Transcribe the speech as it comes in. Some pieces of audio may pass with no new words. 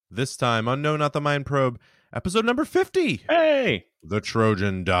This time on No Not the Mind Probe, episode number 50. Hey! The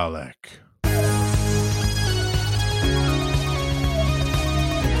Trojan Dalek.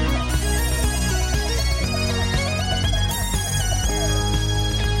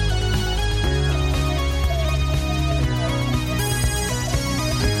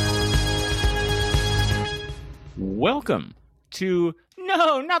 Welcome to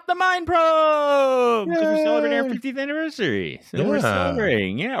No, Not the Mind Probe! Because we're celebrating our 50th anniversary. So we're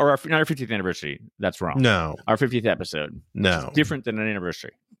celebrating, or not our 50th anniversary. That's wrong. No. Our 50th episode. No. Different than an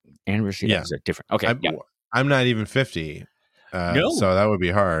anniversary. Anniversary episode, different. Okay. I'm not even 50. No. So that would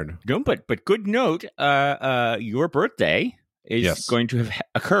be hard. No, but good note, your birthday is going to have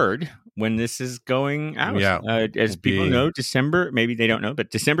occurred when this is going out. Yeah. As people know, December, maybe they don't know, but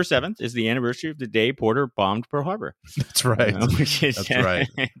December 7th is the anniversary of the day Porter bombed Pearl Harbor. That's right. Which is That's right.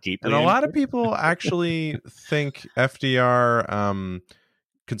 deeply And a lot of people actually think FDR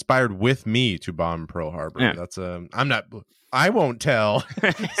conspired with me to bomb Pearl Harbor. Yeah. That's I won't tell.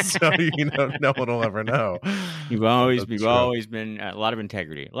 So no one will ever know. You've always been a lot of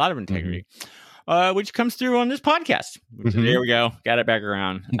integrity. Which comes through on this podcast. There we go. Got it back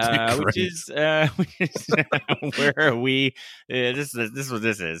around. Which is where we. This is what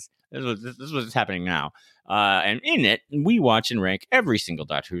this is. This is what's happening now. And in it, we watch and rank every single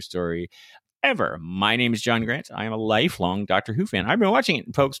Doctor Who story ever. My name is John Grant. I am a lifelong Doctor Who fan. I've been watching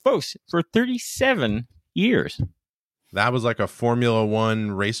it, folks, for 37 years. That was like a Formula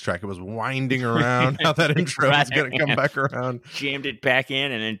One racetrack. It was winding around. How that intro was going to come back around. Jammed it back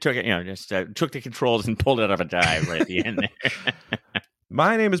in and then took it, took the controls and pulled it out of a dive right at the end there.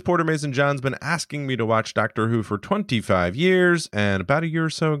 My name is Porter Mason. John's been asking me to watch Doctor Who for 25 years. And about a year or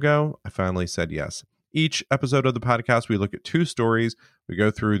so ago, I finally said yes. Each episode of the podcast, we look at two stories. We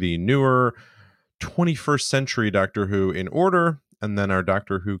go through the newer 21st century Doctor Who in order. And then our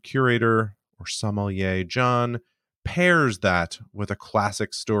Doctor Who curator or sommelier, John, pairs that with a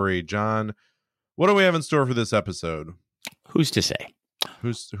classic story. John, what do we have in store for this episode? Who's to say?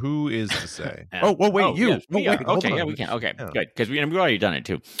 Who is to say? Wait, you. Yes, we can. Okay, good, because we've already done it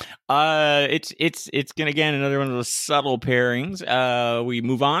too. It's gonna again another one of those subtle pairings. We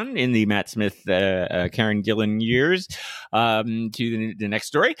move on in the Matt Smith, Karen Gillan years to the next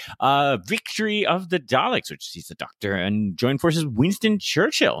story. Victory of the Daleks, which sees the Doctor and join forces with Winston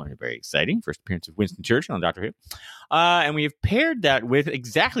Churchill. Very exciting first appearance of Winston Churchill on Doctor Who. And we have paired that with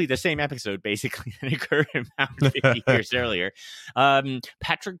exactly the same episode, basically, that occurred about 50 years earlier.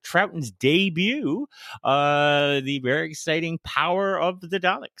 Patrick Troughton's debut, the very exciting Power of the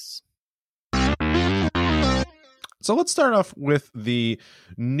Daleks. So let's start off with the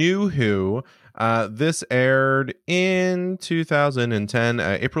New Who. This aired in 2010,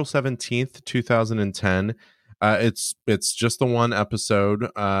 April 17th, 2010. It's just the one episode,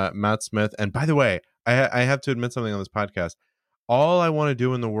 Matt Smith. And by the way, I have to admit something on this podcast. All I want to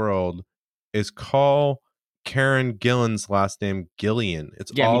do in the world is call Karen Gillan's last name Gillian.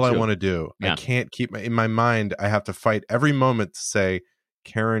 It's all I want to do. Yeah. I can't keep in my mind. I have to fight every moment to say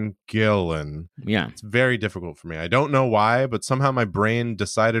Karen Gillan. Yeah. It's very difficult for me. I don't know why, but somehow my brain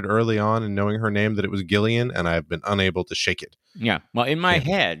decided early on in knowing her name that it was Gillian, and I've been unable to shake it. Yeah. Well, in my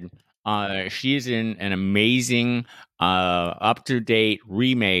head, she is in an amazing, up-to-date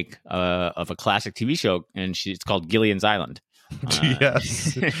remake of a classic TV show, and it's called Gillian's Island.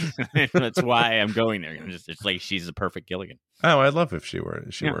 Yes. That's why I'm going there. It's like she's the perfect Gilligan. Oh, I'd love if she were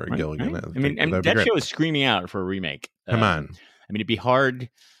a Gilligan. Right? I mean, that show is screaming out for a remake. Come on. I mean, it'd be hard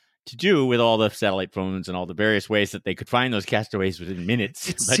to do with all the satellite phones and all the various ways that they could find those castaways within minutes.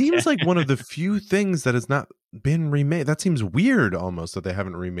 It seems like one of the few things that has not been remade. That seems weird almost that they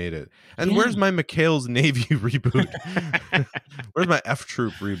haven't remade it. And where's my McHale's Navy reboot? Where's my F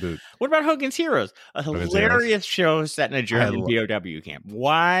Troop reboot? What about Hogan's Heroes? A hilarious show set in a German POW camp.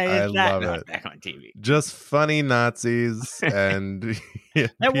 Why is that not back on TV? Just funny Nazis and that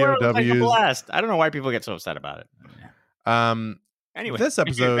POWs. World was like a blast. I don't know why people get so upset about it. Anyway, this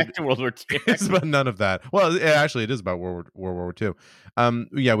episode back to World War II. is about none of that. Well, actually, it is about World War II.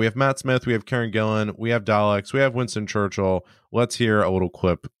 We have Matt Smith, we have Karen Gillan, we have Daleks, we have Winston Churchill. Let's hear a little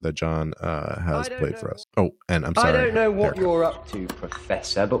clip that John has played for us. Oh, and I'm sorry. I don't know what you're up to,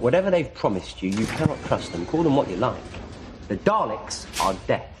 Professor, but whatever they've promised you, you cannot trust them. Call them what you like. The Daleks are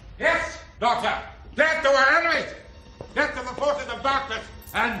death. Yes, Doctor. Death to our enemies. Death to the forces of darkness.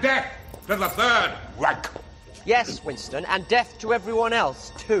 And death to the Third Reich. Yes, Winston, and death to everyone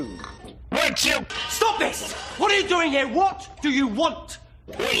else, too. Won't you? Stop this! What are you doing here? What do you want?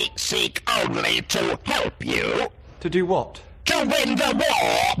 We seek only to help you. To do what? To win the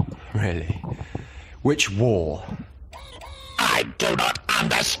war. Really? Which war? I I do not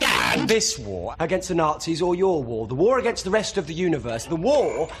understand. This war against the Nazis or your war, the war against the rest of the universe, the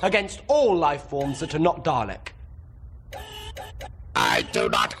war against all life forms that are not Dalek. I do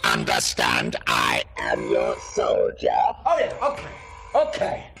not understand. I am your soldier. Oh, yeah,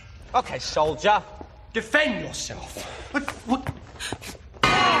 okay, soldier. Defend yourself. What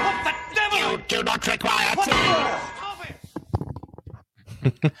the devil? You do not require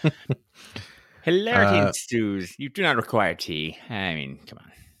tea. Hilarity ensues. You do not require tea. I mean, come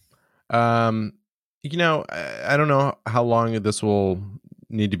on. I don't know how long this will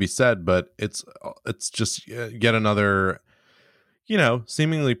need to be said, but it's just yet another,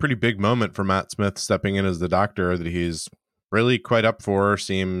 seemingly pretty big moment for Matt Smith stepping in as the Doctor that he's really quite up for,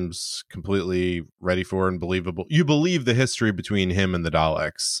 seems completely ready for and believable. You believe the history between him and the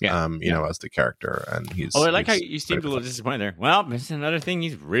Daleks, as the character. And he's... Oh, I like how you seemed a little disappointed there. Well, this is another thing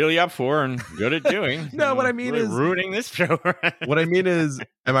he's really up for and good at doing. No, what I mean really is... ruining this show. What I mean is,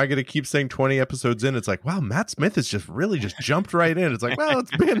 am I going to keep saying 20 episodes in? It's like, wow, Matt Smith has just jumped right in. It's like, well,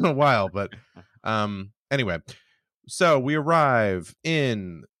 it's been a while. But anyway, so we arrive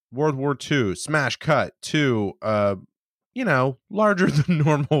in World War II, smash cut to... larger than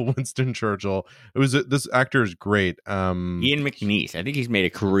normal Winston Churchill. This actor is great. Ian McNeice. I think he's made a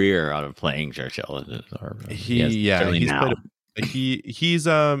career out of playing Churchill. He's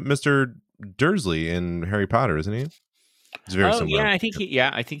Mr. Dursley in Harry Potter, isn't he? It's very similar. Yeah, I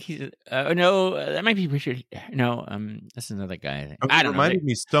think he's. No, that might be Richard. No, that's another guy. I don't know. It reminded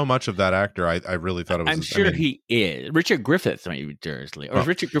me so much of that actor. I really thought it was. I'm sure he is. Richard Griffiths might be Dursley, or is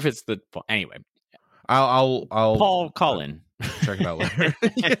Richard Griffiths the anyway. I'll Paul Collin. Check it out later.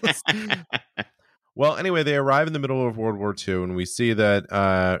 Yes. Well, anyway, they arrive in the middle of World War II, and we see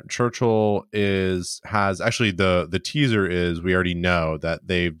that Churchill has actually the teaser is we already know that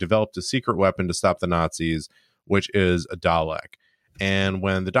they've developed a secret weapon to stop the Nazis, which is a Dalek. And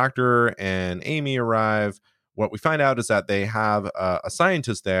when the Doctor and Amy arrive, what we find out is that they have a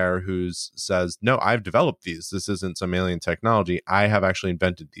scientist there who says, no, I've developed these. This isn't some alien technology. I have actually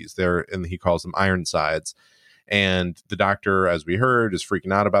invented these. And he calls them Ironsides. And the Doctor, as we heard, is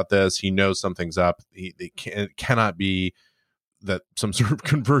freaking out about this. He knows something's up. It cannot be that some sort of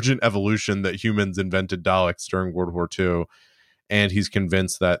convergent evolution that humans invented Daleks during World War II. And he's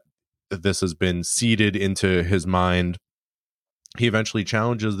convinced that this has been seeded into his mind. He eventually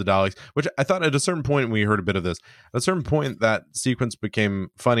challenges the Daleks, which I thought at a certain point, when we heard a bit of this, at a certain point, that sequence became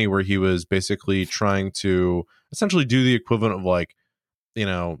funny where he was basically trying to essentially do the equivalent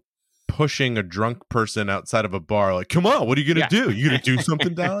of pushing a drunk person outside of a bar. Like, come on, what are you going to do? You going to do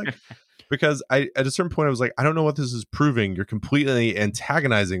something, Dalek? Because at a certain point, I was like, I don't know what this is proving. You're completely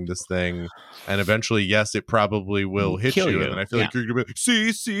antagonizing this thing. And eventually, yes, it probably will hit you. And I feel like you're going to be like,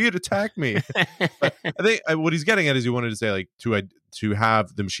 see, it attacked me. But I think what he's getting at is he wanted to say, to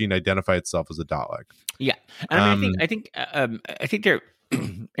have the machine identify itself as a Dalek. Yeah. And I think they're,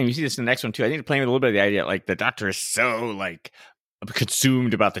 and you see this in the next one too, I think they're playing with a little bit of the idea, the Doctor is so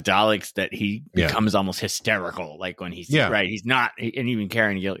consumed about the Daleks that he becomes almost hysterical. When he's right, he's not, and even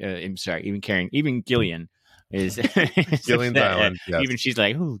Gillian is Gillian's Island. Yes. Even she's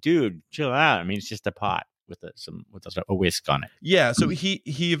like, "Oh, dude, chill out." I mean, it's just a pot with a whisk on it. Yeah. So he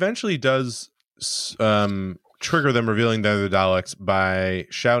eventually does trigger them, revealing they're the Daleks by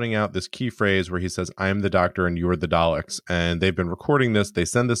shouting out this key phrase where he says, "I'm the Doctor and you're the Daleks." And they've been recording this. They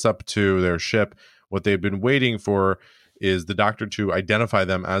send this up to their ship. What they've been waiting for is the Doctor to identify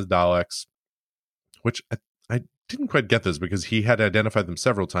them as Daleks, which I didn't quite get this because he had identified them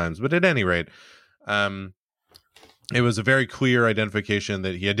several times. But at any rate, it was a very clear identification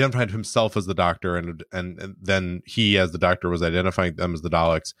that he identified himself as the Doctor, and then he, as the Doctor, was identifying them as the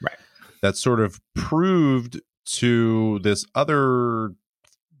Daleks. Right. That sort of proved to this other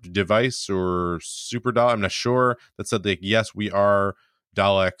device or super Dalek, I'm not sure, that said, yes, we are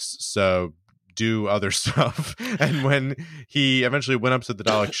Daleks, so do other stuff. And when he eventually went up to the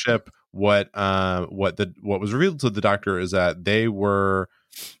Dalek ship, what was revealed to the Doctor is that they were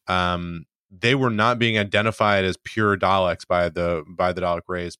not being identified as pure Daleks by the Dalek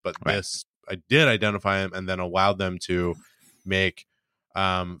race, but this I did identify them and then allowed them to make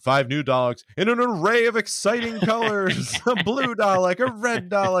 5 new Daleks in an array of exciting colors. A blue Dalek, a red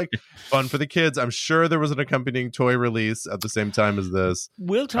Dalek. Fun for the kids. I'm sure there was an accompanying toy release at the same time as this.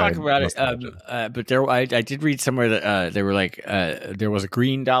 We'll talk about it. But I did read somewhere that they were there was a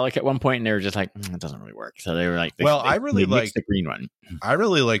green Dalek at one point, and they were just like, it doesn't really work. So they were like, I really liked the green one. I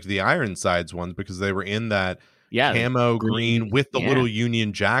really liked the Ironsides ones because they were in that camo green with the little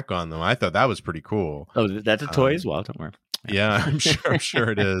Union Jack on them. I thought that was pretty cool. Oh, that's a toy as well. Don't worry. Yeah, I'm sure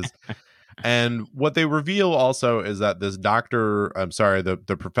it is. And what they reveal also is that this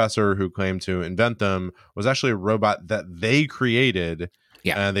the professor who claimed to invent them was actually a robot that they created.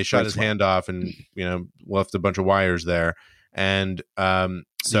 Yeah, and they shot his hand off and left a bunch of wires there. And so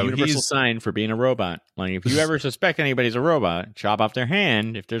the universal sign for being a robot. Like if you ever suspect anybody's a robot, chop off their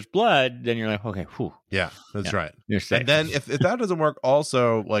hand. If there's blood, then you're like, okay, whew. Yeah, that's right. You're safe. And then if that doesn't work,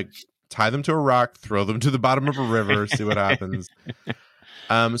 also like tie them to a rock, throw them to the bottom of a river, see what happens.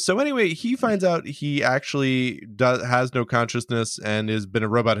 So anyway, he finds out he actually has no consciousness and has been a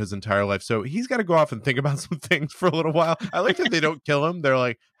robot his entire life. So he's got to go off and think about some things for a little while. I like that they don't kill him. They're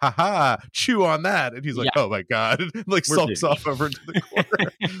like, haha, chew on that. And he's like, oh my God. Like sulks off over into the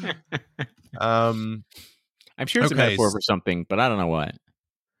corner. I'm sure it's a metaphor for something, but I don't know what.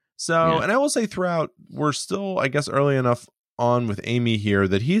 So, and I will say throughout, we're still, I guess, early enough on with Amy here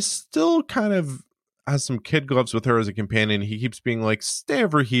that he's still kind of has some kid gloves with her as a companion. He keeps being like, stay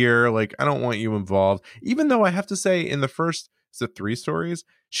over here. Like, I don't want you involved. Even though I have to say in the first, is it 3 stories?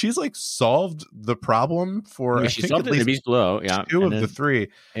 She's like solved the problem for I think at least Beast Below. Yeah. 2 of the 3.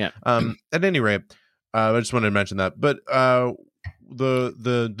 Yeah. At any rate, I just wanted to mention that. But the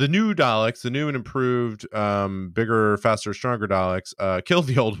new Daleks, the new and improved, bigger, faster, stronger Daleks, kill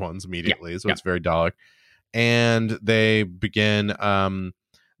the old ones immediately. So it's very Dalek. And they begin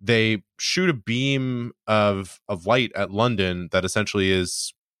they shoot a beam of light at London that essentially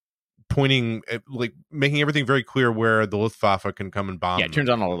is pointing at, like making everything very clear where the Luftwaffe can come and bomb. Yeah, it turns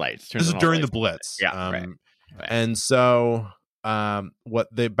on all the lights. This is during the Blitz. Yeah, right. And so what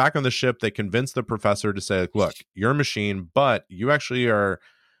they back on the ship, they convince the professor to say, like, look, you're a machine, but you actually are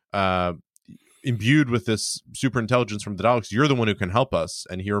imbued with this super intelligence from the Daleks. You're the one who can help us.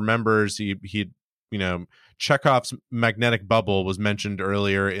 And he remembers he Chekhov's magnetic bubble was mentioned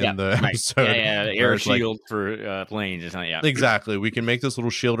earlier in the episode. The air shield for planes. It's not, exactly. We can make this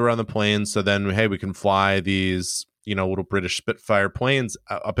little shield around the planes, so then we can fly these little British Spitfire planes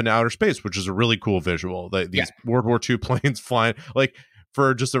up in outer space, which is a really cool visual. These World War II planes flying, like,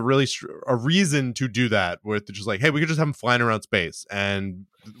 for just a reason to do that, with just like, hey, we could just have them flying around space, and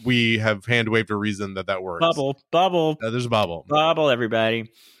we have hand waved a reason that works. Bubble. There's a bubble,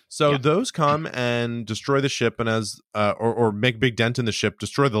 everybody. So those come and destroy the ship, and as or make big dent in the ship,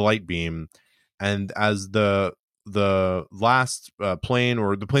 destroy the light beam, and as the last plane,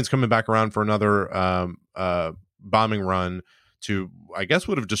 or the plane's coming back around for another bombing run to, I guess,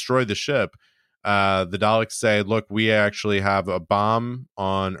 would have destroyed the ship. The Daleks say, look, we actually have a bomb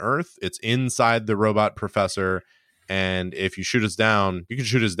on Earth. It's inside the robot professor, and if you shoot us down, you can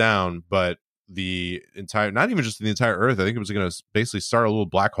shoot us down, but the entire, not even just the entire Earth, I think it was going to basically start a little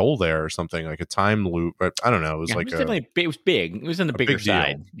black hole there or something, like a time loop. But I don't know. It was like it was big. It was on the bigger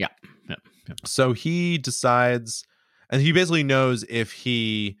side. Yeah. So he decides, and he basically knows if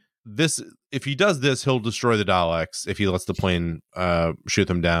he does this, he'll destroy the Daleks. If he lets the plane shoot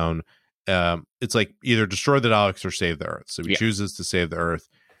them down, it's like either destroy the Daleks or save the Earth. So he chooses to save the Earth,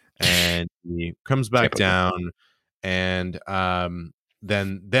 and he comes back down, and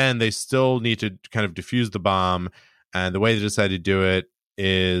then they still need to kind of defuse the bomb. And the way they decide to do it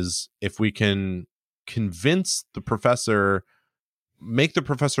is, if we can convince the professor, make the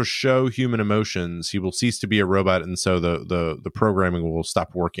professor show human emotions, he will cease to be a robot, and so the programming will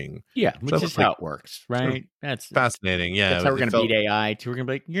stop working. Yeah, which is how it works, right? That's fascinating. Yeah, that's how we're going to beat AI too. We're going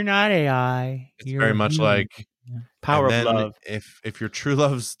to be like, you're not AI. It's very much like power of love. If your true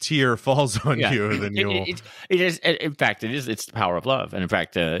love's tear falls on you, then you'll. It is. In fact, it is. It's the power of love. And in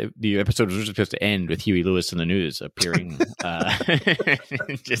fact, the episode was supposed to end with Huey Lewis in the news appearing,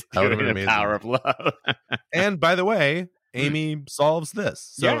 just doing the power of love. And by the way, Amy solves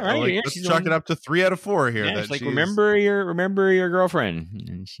this. So let's chalk it up to 3 out of 4 here. Yeah, that like, remember your girlfriend,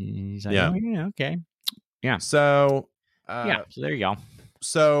 and she's like, okay, yeah. So so there you go.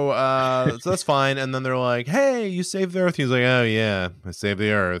 So that's fine. And then they're like, hey, you saved the Earth. He's like, oh yeah, I saved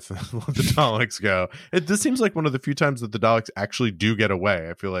the Earth. Let the Daleks go. This seems like one of the few times that the Daleks actually do get away.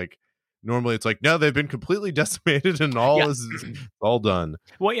 I feel like normally it's like, no, they've been completely decimated and all is all done.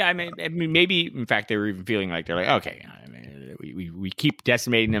 Well, yeah, I mean, maybe in fact they were even feeling like they're like, okay, I mean, we keep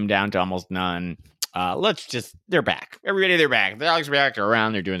decimating them down to almost none. They're back. Everybody, they're back. The Daleks are back. They're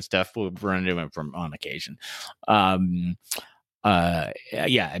around. They're doing stuff. We'll run into them from on occasion. I mean,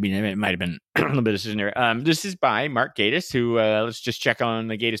 it might have been a little bit of decision there. This is by Mark Gatiss, who let's just check on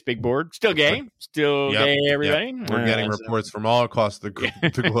the Gatiss big board. Still gay, gay, everybody. Yep. We're getting reports from all across the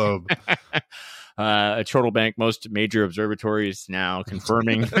globe. Turtle Bank, most major observatories now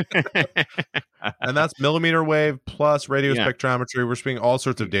confirming. And that's millimeter wave plus radio spectrometry. We're seeing all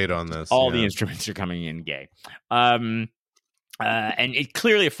sorts of data on this. All the instruments are coming in gay. and it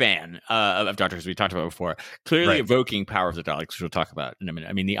clearly a fan of Doctor, as we talked about before, clearly evoking power of the Daleks, which we'll talk about in a minute.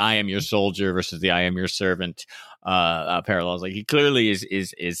 I mean, the "I am your soldier" versus the "I am your servant" parallels. Like he clearly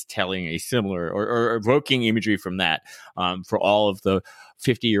is telling a similar or evoking imagery from that for all of the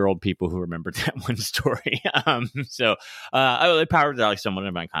 50-year-old people who remembered that one story. So the power of the Daleks is somewhat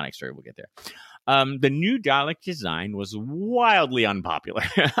of an iconic story. We'll get there. The new Dalek design was wildly unpopular.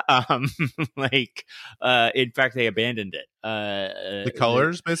 In fact, they abandoned it. The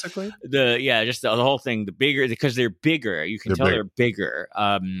colors, basically. Just the whole thing. The bigger, because they're bigger. You can tell they're bigger.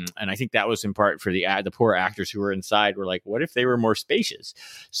 And I think that was in part for the poor actors who were inside. Were like, what if they were more spacious?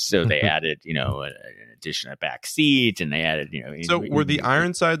 So they added, an addition, a back seat, and they added, So were the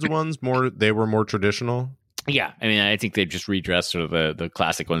Ironsides ones more? They were more traditional. Yeah, I mean, I think they've just redressed sort of the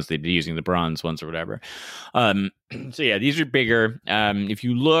classic ones. They'd be using the bronze ones or whatever. So yeah, these are bigger. If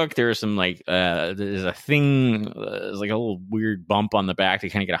you look, there's some there's a thing, there's like a little weird bump on the back. They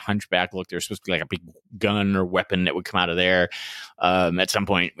kind of get a hunchback look. There's supposed to be like a big gun or weapon that would come out of there at some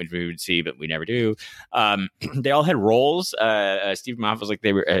point, which we would see, but we never do. They all had roles. Stephen Moffat was like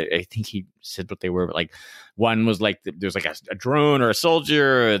they were. I think he said what they were, but like one was like there's like a drone or a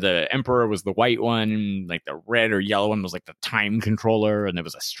soldier. The Emperor was the white one. Like the red or yellow one was like the time controller, and there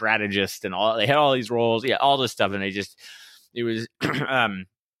was a strategist, and all they had all these roles. Yeah, all this stuff, and it was.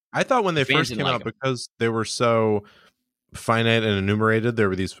 I thought when they first came out, because they were so finite and enumerated, there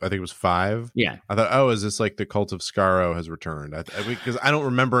were these. I think it was 5. Yeah, I thought, oh, is this like the Cult of Skaro has returned? Because I don't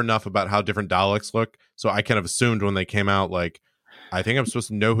remember enough about how different Daleks look, so I kind of assumed when they came out, like, I think I'm supposed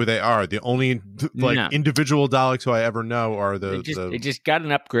to know who they are. The only individual Daleks who I ever know are they just got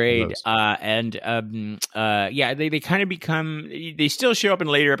an upgrade, they kind of become. They still show up in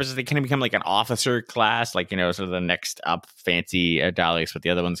later episodes. They kind of become like an officer class, like sort of the next up fancy Daleks, but the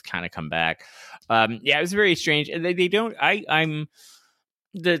other ones kind of come back. It was very strange. They don't. I'm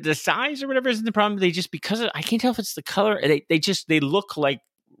the size or whatever isn't the problem. They just because I can't tell if it's the color. They look like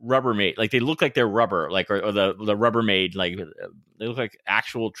Rubbermaid, like they look like they're rubber, like or the Rubbermaid, like they look like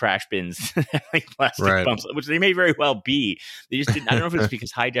actual trash bins, like plastic bumps, which they may very well be. They just didn't. I don't know if it's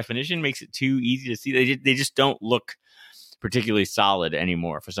because high definition makes it too easy to see. They just don't look particularly solid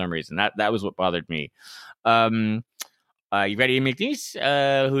anymore for some reason. That was what bothered me. You ready to make these?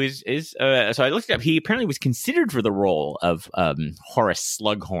 Who is so I looked it up. He apparently was considered for the role of Horace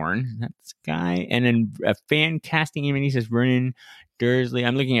Slughorn. That's the guy, and then a fan casting him, and he says Vernon Dursley.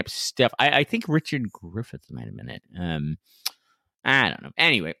 I'm looking up stuff. I think Richard Griffiths might have been it. I don't know.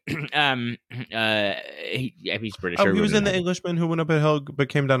 Anyway, he's British. Oh, he was in The Englishman Who Went Up a Hill but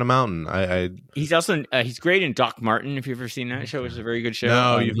Came Down a Mountain. He's also he's great in Doc Martin. If you've ever seen that show, it's a very good show.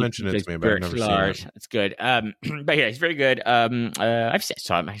 No, you've mentioned it to me, but I've never seen it. It's good. But yeah, he's very good. I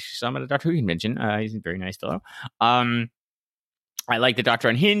saw him at a Doctor Who convention. He's a very nice fellow. I like the Doctor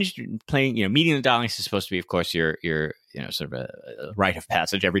Unhinged. Playing, meeting the Daleks is supposed to be, of course, your sort of a rite of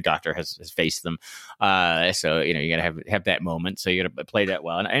passage. Every Doctor has faced them, so you got to have that moment. So you got to play that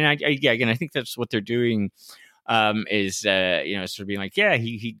well. And I think that's what they're doing. Is sort of being like, yeah,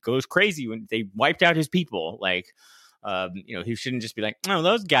 he goes crazy when they wiped out his people, like. He shouldn't just be like, oh,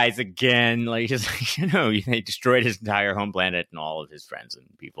 those guys again. Like, just they destroyed his entire home planet and all of his friends and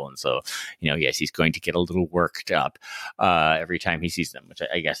people. And so, yes, he's going to get a little worked up every time he sees them, which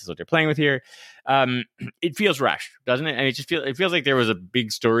I guess is what they're playing with here. It feels rushed, doesn't it? I mean, it feels like there was a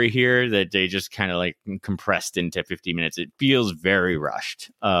big story here that they just kind of like compressed into 50 minutes. It feels very rushed.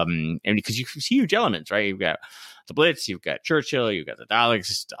 And because you see huge elements, right? You've got the Blitz, you've got Churchill, you've got the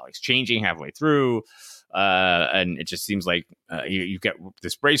Daleks changing halfway through. And it just seems like you've got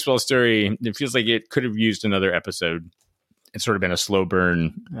this Bracewell story. It feels like it could have used another episode. It's sort of been a slow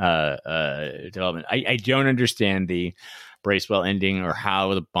burn development. I don't understand the Bracewell ending or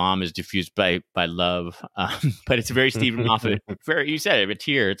how the bomb is diffused by love, but it's a very Stephen Moffat. You said it, a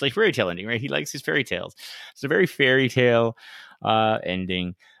tear. It's like fairy tale ending, right? He likes his fairy tales. It's a very fairy tale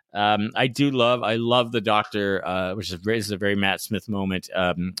ending. I love the Doctor, which is a very Matt Smith moment,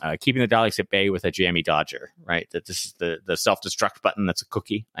 keeping the Daleks at bay with a jammy dodger, right? That this is the self-destruct button that's a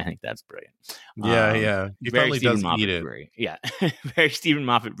cookie. I think that's brilliant. Yeah. He very Stephen does Moffat eat it. Very Stephen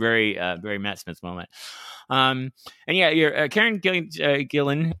Moffat, very Matt Smith moment. And yeah, your Karen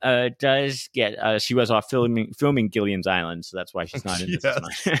Gillan does get. She was off filming Gillian's Island, so that's why she's not in this. I'm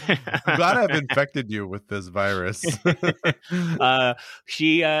glad I've infected you with this virus.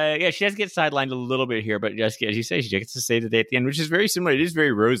 She does get sidelined a little bit here, but just as you say, she gets to say the day at the end, which is very similar. It is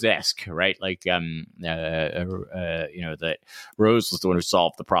very Rose-esque, right? Like that Rose was the one who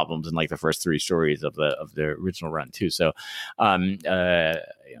solved the problems in like the first 3 stories of the original run too. So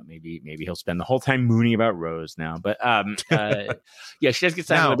maybe he'll spend the whole time mooning about Rose now. But yeah, she does get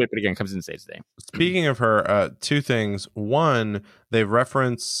signed a little bit, but again, comes in and saves the day. Speaking of her, two things. One, they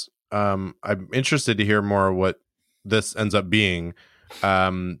reference. I'm interested to hear more what this ends up being,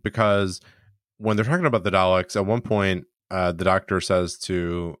 because when they're talking about the Daleks, at one point, the Doctor says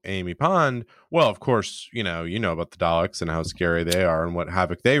to Amy Pond, "Well, of course, you know about the Daleks and how scary they are and what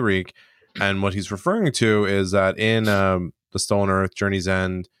havoc they wreak." And what he's referring to is that in the Stolen Earth, Journey's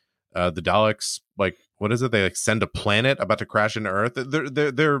End, the Daleks, like, what is it? They like send a planet about to crash into Earth.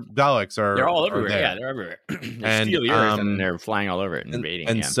 Their Daleks they're all everywhere. Yeah, they're everywhere. They steal the Earth and they're flying all over it and invading.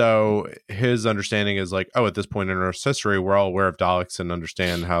 And so his understanding is like, oh, at this point in Earth's history, we're all aware of Daleks and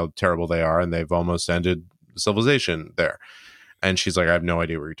understand how terrible they are, and they've almost ended civilization there. And she's like, I have no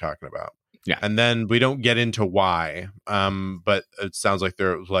idea what you're talking about. Yeah. And then we don't get into why, but it sounds like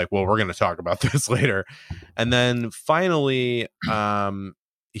they're like, well, we're going to talk about this later. And then finally,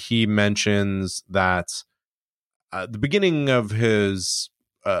 he mentions that the beginning of his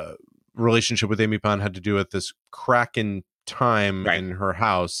relationship with Amy Pond had to do with this crack in time in her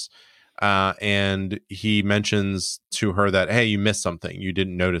house. And he mentions to her that, hey, you missed something. You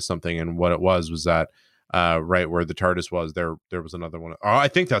didn't notice something. And what it was that right where the TARDIS was, there was another one. Oh, I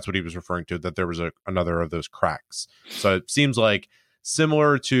think that's what he was referring to, that there was another of those cracks. So it seems like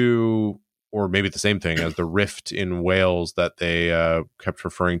similar to, or maybe the same thing as the rift in Wales that they kept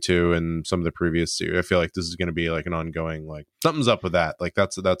referring to in some of the previous series. I feel like this is going to be like an ongoing, like something's up with that. Like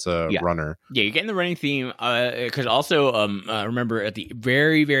that's a runner. Yeah, you're getting the running theme because also remember at the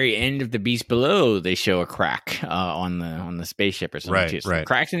very, very end of The Beast Below, they show a crack on the spaceship or something too. So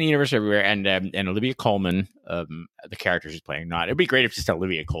cracks in the universe everywhere, and Olivia Colman, the character she's playing, not. It'd be great if just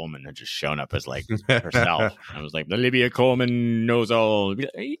Olivia Colman had just shown up as like herself. I was like, Olivia Colman knows all.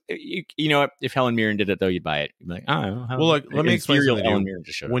 You know. If Helen Mirren did it, though, you'd buy it. You'd be like, oh, well, look, let me explain something.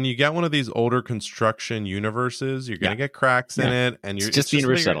 When you get one of these older construction universes, you're going to get cracks in it, and it's just the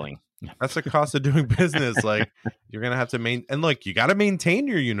universe settling. That's the cost of doing business. Like, you're going to have to and look, you got to maintain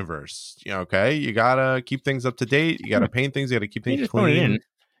your universe. Okay, you got to keep things up to date. You got to paint things. You got to keep things clean.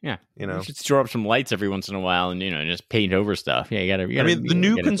 Yeah, you should throw up some lights every once in a while, and just paint over stuff. Yeah, you got to. I mean, the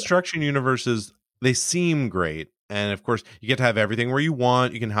new construction universes, they seem great. And of course, you get to have everything where you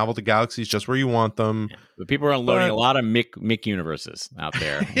want. You can have all the galaxies just where you want them. Yeah. But people are unloading a lot of Mick universes out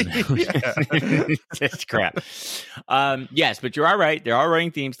there. It's crap. Yes, but you are right. There are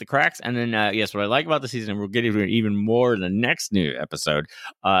running themes, the cracks. And then, yes, what I like about the season, and we'll get into it even more in the next new episode,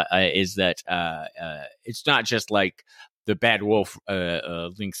 is that it's not just like the Bad Wolf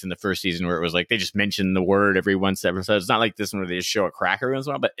links in the first season where it was like they just mention the word every once episode. It's not like this one where they just show a crack every once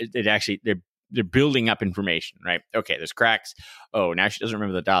in a while, but it actually, they're building up information, right? Okay, there's cracks. Oh, now she doesn't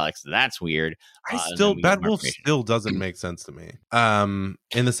remember the Daleks. That's weird. Bad Wolf still doesn't make sense to me.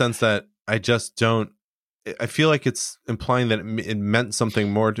 In the sense that I just don't. I feel like it's implying that it meant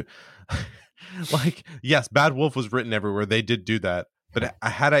something more to. Like, yes, Bad Wolf was written everywhere. They did do that, but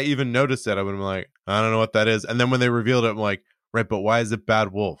had I even noticed it, I would have been like, I don't know what that is. And then when they revealed it, I'm like, right, but why is it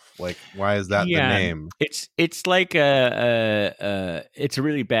Bad Wolf? Like, why is that the name? It's like it's a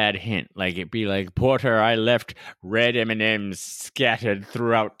really bad hint. Like, it'd be like, Porter, I left red M&Ms scattered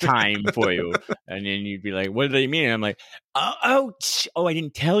throughout time for you. And then you'd be like, what do they mean? And I'm like, oh, I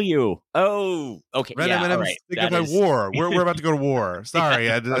didn't tell you. Oh, okay. Red M&Ms right. Think of war. We're about to go to war. Sorry.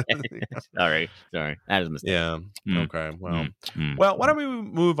 Sorry. That is a mistake. Yeah. Okay. Well, why don't we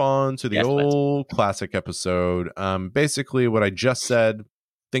move on to the old classic episode? Basically, what I just said,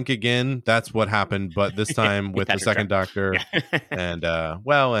 think again. That's what happened, but this time with the second Doctor, and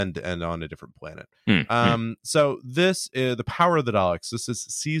on a different planet. So this is The Power of the Daleks. This is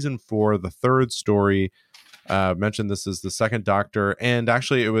season 4, the third story. Mentioned this is the second Doctor, and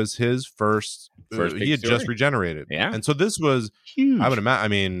actually it was his first he had story. Just regenerated, and so this was huge. I would imagine. I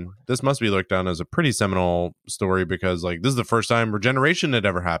mean, this must be looked down as a pretty seminal story because, like, this is the first time regeneration had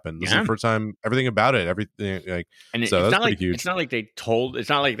ever happened. This is the first time everying about it, everything, like, and so that's pretty huge. It's not like it's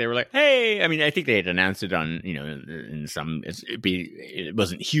not like they were like, hey, I mean, I think they had announced it on, in some, it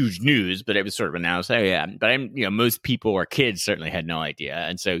wasn't huge news, but it was sort of announced. Oh yeah, but most people or kids certainly had no idea,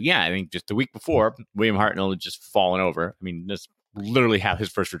 and so I think just the week before, William Hartnell had just fallen over. I mean, that's literally how his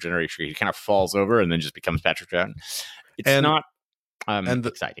first regeneration. He kind of falls over and then just becomes Patrick Troughton. It's not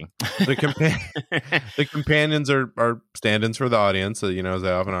exciting. The companions are stand-ins for the audience, so, as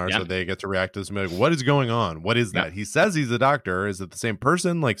they often are. So they get to react to this. Like, what is going on? What is that? He says he's a doctor. Is it the same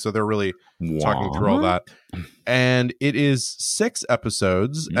person? Like, so they're really talking through all that. And it is 6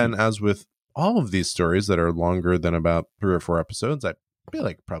 episodes. And as with all of these stories that are longer than about 3 or 4 episodes, I feel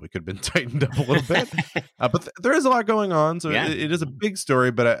like probably could have been tightened up a little bit, but there is a lot going on, so it is a big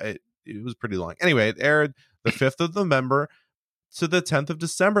story. But it was pretty long. Anyway, it aired the 5th of November to the 10th of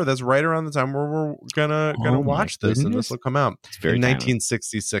December. That's right around the time where we're gonna watch this, and this will come out in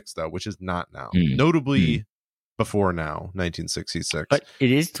 1966, though, which is not now. Notably before now, 1966. But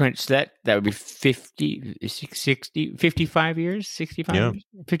it is 20, so that would be 50, 60, 55 years, 65 years?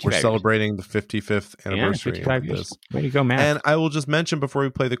 55 we're years. Celebrating the 55th anniversary 55 of years. this. Way to go, Matt. And I will just mention before we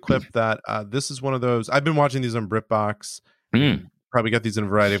play the clip that this is one of those, I've been watching these on BritBox. Probably get these in a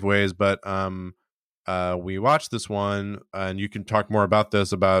variety of ways, but we watched this one, and you can talk more about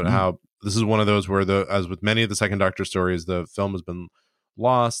this, about how this is one of those where, as with many of the Second Doctor stories, the film has been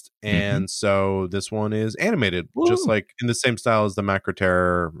lost, and so this one is animated, just like in the same style as the Macro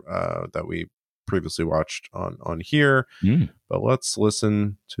Terror that we previously watched on here. But let's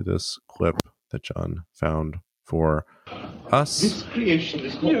listen to this clip that John found for us. This creation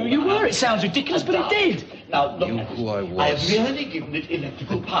is you were. It sounds ridiculous, but it did. Now look, who I was. I have merely given it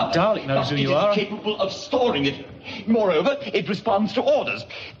electrical power. Dalek knows who you are. It is capable of storing it. Moreover, it responds to orders.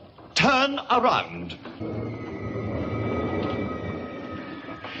 Turn around.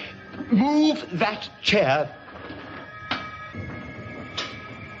 Move that chair.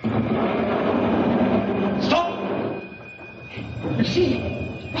 Stop! You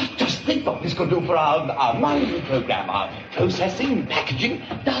see, just think what this could do for our mining program, our processing, packaging,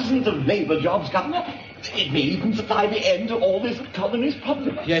 dozens of labor jobs, Governor. It may even supply the end to all this colony's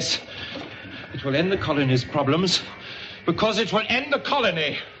problems. Yes, it will end the colony's problems because it will end the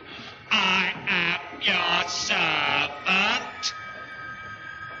colony. I am your servant.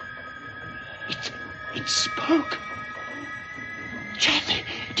 It spoke. Charlie,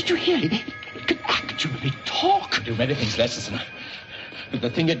 did you hear it? It could actually talk. It do many things, Lesson. But the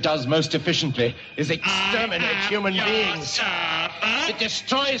thing it does most efficiently is exterminate human beings. Servant. It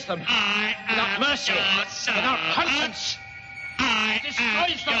destroys them without mercy, without conscience. It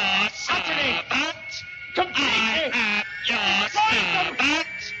destroys them utterly, completely. Your servant.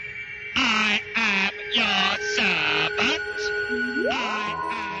 I am your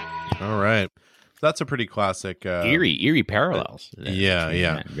servant. All right. That's a pretty classic. Eerie parallels.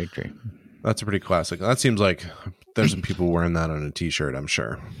 Yeah. Victory. That's a pretty classic. That seems like there's some people wearing that on a T-shirt, I'm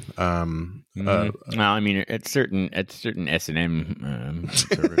sure. Well, I mean, at certain S&M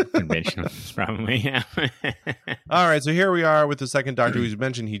sort of conventions, probably. Yeah. All right, so here we are with the Second Doctor, who's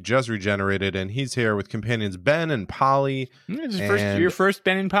mentioned he just regenerated, and he's here with companions Ben and Polly. Your first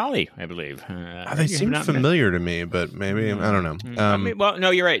Ben and Polly, I believe. They seem familiar to me, but maybe I don't know. Well,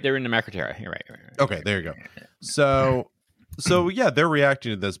 no, you're right. They're in the Macro Terror. You're right. Okay, there you go. So yeah, they're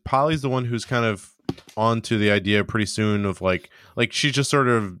reacting to this. Polly's the one who's kind of onto the idea pretty soon of like she's just sort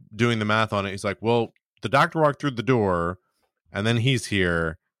of doing the math on it. He's like, well, the Doctor walked through the door, and then he's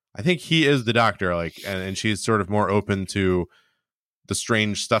here. I think he is the Doctor. And she's sort of more open to the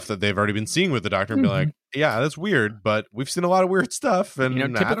strange stuff that they've already been seeing with the Doctor, and be like, yeah, that's weird, but we've seen a lot of weird stuff.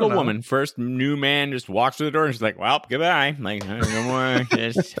 And typical woman. First new man just walks through the door and she's like, well, goodbye. Like, no more.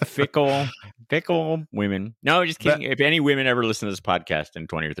 Just fickle women. No, just kidding. If any women ever listen to this podcast in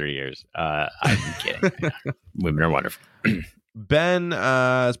 20 or 30 years, I'm kidding. Women are wonderful. Ben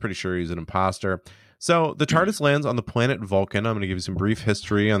is pretty sure he's an imposter. So the TARDIS lands on the planet Vulcan. I'm going to give you some brief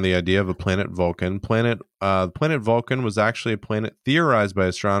history on the idea of a planet Vulcan. Planet Vulcan was actually a planet theorized by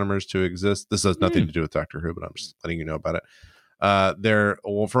astronomers to exist. This has nothing to do with Doctor Who, but I'm just letting you know about it.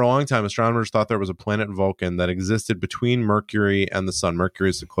 For a long time, astronomers thought there was a planet Vulcan that existed between Mercury and the Sun. Mercury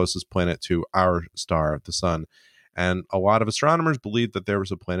is the closest planet to our star, the Sun. And a lot of astronomers believed that there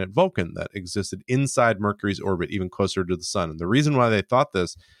was a planet Vulcan that existed inside Mercury's orbit, even closer to the Sun. And the reason why they thought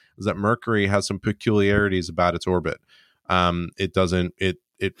this is that Mercury has some peculiarities about its orbit.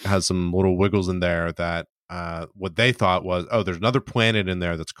 It has some little wiggles in there that what they thought was, there's another planet in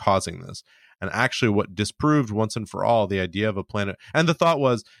there that's causing this. And actually what disproved once and for all the idea of a planet, and the thought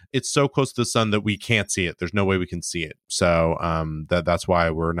was it's so close to the Sun that we can't see it. There's no way we can see it. So that's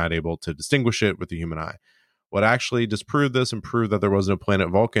why we're not able to distinguish it with the human eye. What actually disproved this and proved that there wasn't a planet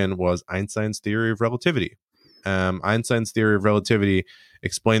Vulcan was Einstein's theory of relativity. Einstein's theory of relativity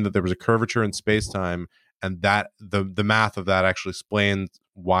explained that there was a curvature in space-time, and that the math of that actually explained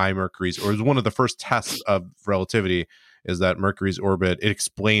why Mercury's, or it was one of the first tests of relativity, is that Mercury's orbit, it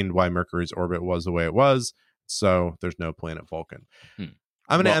explained why Mercury's orbit was the way it was. So there's no planet Vulcan.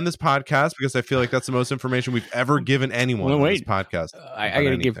 I'm going to end this podcast because I feel like that's the most information we've ever given anyone on this podcast. I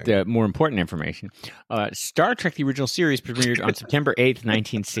got to give the more important information. Star Trek, the original series, premiered on September 8th,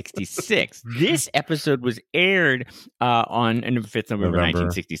 1966. This episode was aired on 5th November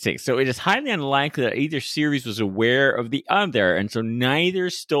 1966. So it is highly unlikely that either series was aware of the other. And so neither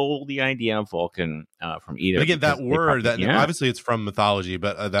stole the idea of Vulcan from either. But again, that word obviously it's from mythology,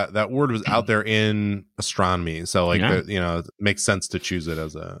 but that word was out there in astronomy, so like it makes sense to choose it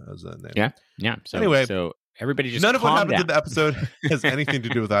as a name. Yeah. So anyway, so everybody just none of what happens down. in the episode has anything to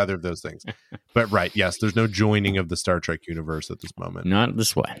do with either of those things. But right, yes, there's no joining of the Star Trek universe at this moment. Not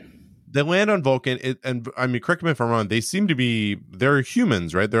this way. They land on Vulcan, and I mean, correct me if I'm wrong. They seem to be they're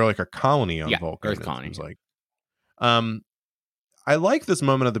humans, right? They're like a colony on Vulcan. Earth colony. It seems like. I like this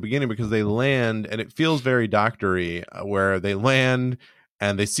moment at the beginning because they land and it feels very doctory, where they land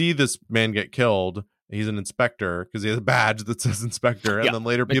and they see this man get killed. He's an inspector because he has a badge that says inspector. And then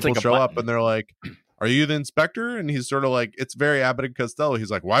later people show up and they're like, "Are you the inspector?" And he's sort of like, it's very Abbott and Costello. He's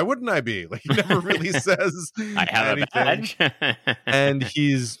like, "Why wouldn't I be?" Like, he never really says I have anything. A badge. And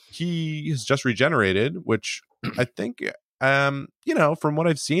he has just regenerated, which I think, from what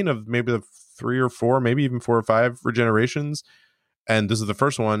I've seen of maybe the 3 or 4, maybe even 4 or 5 regenerations, and this is the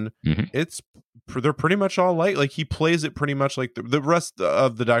first one, they're pretty much all like he plays it pretty much like the rest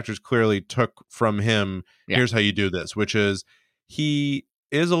of the doctors clearly took from him. Here's how you do this, which is he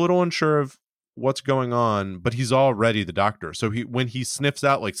is a little unsure of what's going on, but he's already the doctor. So when he sniffs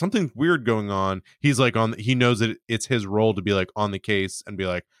out like something weird going on, he's like he knows that it's his role to be like on the case and be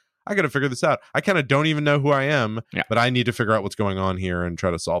like, I got to figure this out. I kind of don't even know who I am, but I need to figure out what's going on here and try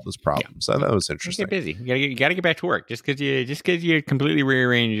to solve this problem. So that was interesting. Get busy. You got to get back to work. Just because you completely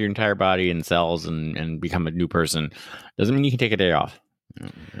rearrange your entire body and cells and become a new person doesn't mean you can take a day off.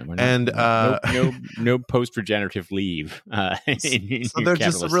 No post regenerative leave. So they're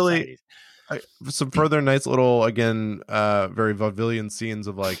just really some further nice little, again, very vaudevillian scenes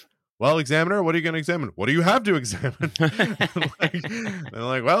of like, well, examiner, what are you going to examine? What do you have to examine? They're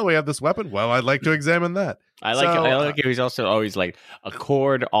like, well, we have this weapon. Well, I'd like to examine that. I like it. He's also always like,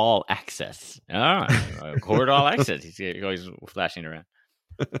 accord all access. Accord all access. He's always flashing around.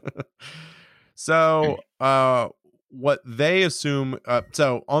 So what they assume,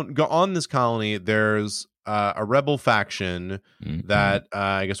 on this colony, there's a rebel faction that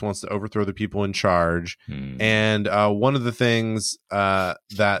I guess wants to overthrow the people in charge. And one of the things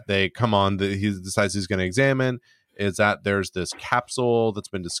that they come on that he decides he's going to examine is that there's this capsule that's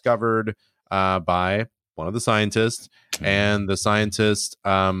been discovered by one of the scientists, and the scientist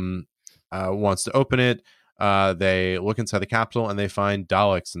wants to open it. They look inside the capsule and they find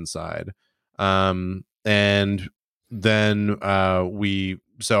Daleks inside. And then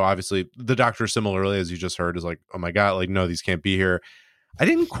so obviously the doctor, similarly, as you just heard, is like, oh my God, like, no, these can't be here. I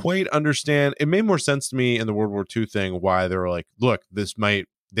didn't quite understand. It made more sense to me in the World War II thing why they were like, look,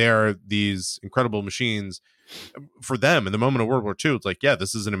 there are these incredible machines for them in the moment of World War II. It's like, yeah,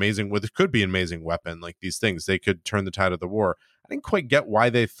 this is it could be an amazing weapon. Like these things, they could turn the tide of the war. I didn't quite get why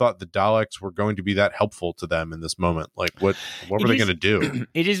they thought the Daleks were going to be that helpful to them in this moment. Like, what were they going to do?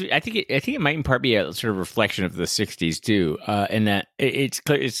 It is. I think it might in part be a sort of reflection of the '60s too, in that it's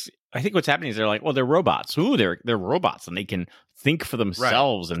clear. I think what's happening is they're like, well, they're robots. Ooh, they're robots, and they can think for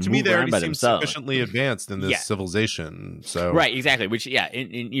themselves and to move me, they around by seem themselves. Sufficiently advanced in this civilization. So right, exactly. Which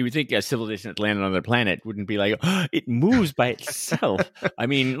and you would think a civilization that landed on their planet wouldn't be like, oh, it moves by itself. I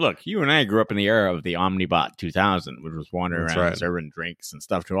mean, look, you and I grew up in the era of the Omnibot 2000, which was wandering around serving drinks and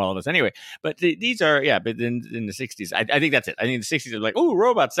stuff to all of us. Anyway, but these are but in the 60s, I think that's it. I think the 60s are like, oh,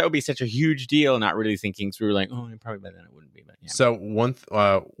 robots, that would be such a huge deal. Not really thinking through like, oh, probably by then it wouldn't be. But yeah.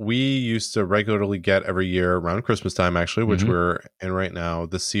 So we used to regularly get every year around Christmas time, actually, which we're in right now,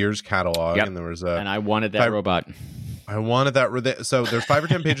 the Sears catalog, and there was and I wanted that robot. I wanted that. So there's 5 or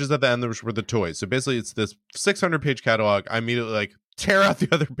 10 pages at the end that were the toys. So basically, it's this 600-page catalog. I immediately like tear out the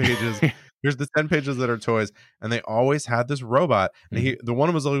other pages. Here's the 10 pages that are toys, and they always had this robot. And the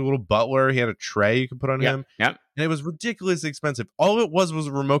one was like a little butler. He had a tray you could put on him. Yep. And it was ridiculously expensive. All it was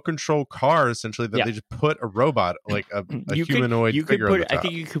a remote control car, essentially, that they just put a robot, like a humanoid figure on the top. I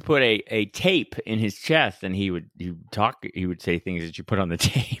think you could put a tape in his chest, and he would talk. He would say things that you put on the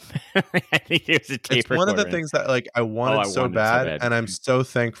tape. I think it was a tape. It's one of the things that like I wanted so bad, and I'm so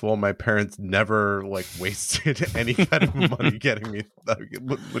thankful my parents never like wasted any kind of money getting me. It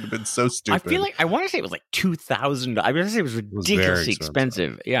would have been so stupid. I feel like I want to say it was like $2,000. I want to say it was ridiculously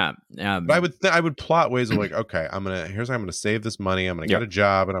expensive. Yeah, but I would plot ways of like, okay, I'm gonna save this money. I'm gonna get a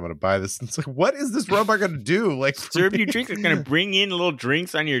job, and I'm gonna buy this. It's like, what is this robot gonna do? Like, serve you drinks? It's gonna bring in little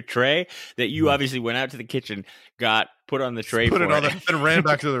drinks on your tray that you obviously went out to the kitchen, got put on the tray, and ran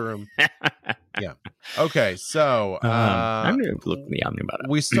back to the room. Yeah. Okay. So I'm gonna look in the Omnibot.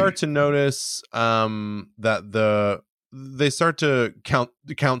 We start to notice that they start to count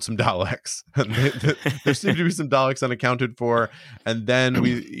some Daleks. There seem to be some Daleks unaccounted for, and then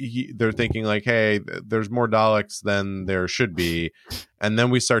they're thinking like, hey, there's more Daleks than there should be, and then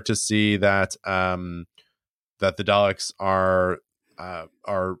we start to see that that the Daleks are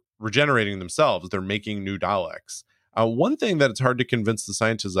regenerating themselves. They're making new Daleks. One thing that it's hard to convince the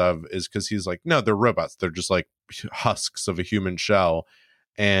scientists of is because he's like, no, they're robots. They're just like husks of a human shell.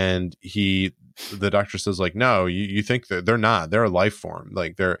 And the doctor says like, no, you think that they're not. They're a life form.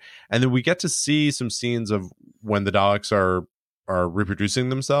 Like and then we get to see some scenes of when the Daleks are reproducing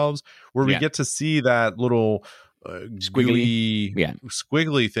themselves, where we get to see that little squiggly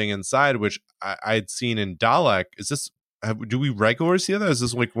thing inside, which I'd seen in Dalek. Is this? Do we regularly see that? Is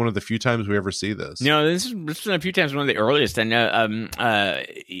this like one of the few times we ever see this? No, this has been a few times, one of the earliest. And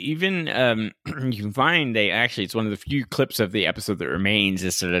even you can find it's one of the few clips of the episode that remains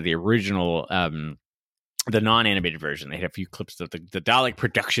is sort of the original, the non-animated version. They had a few clips of the Dalek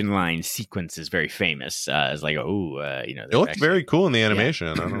production line sequence is very famous. It's like, it looked very cool in the animation.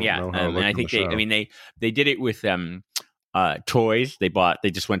 I don't know how and I think they did it with toys. They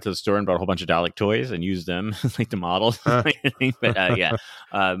just went to the store and bought a whole bunch of Dalek toys and used them like the models. So it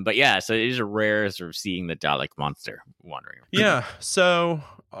is a rare sort of seeing the Dalek monster wandering around. Yeah. So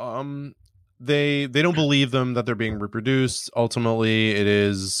they don't believe them that they're being reproduced. Ultimately, it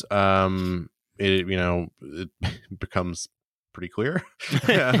is it becomes pretty clear.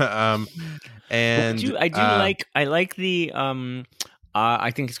 And I like the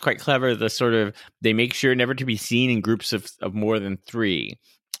I think it's quite clever. The sort of they make sure never to be seen in groups of more than 3,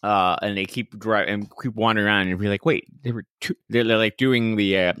 and they keep wandering around and be like, wait, they were 2. They're like doing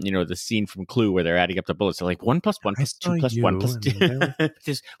the the scene from Clue where they're adding up the bullets. They're like 1 + 1 + 2 + 1 + 2.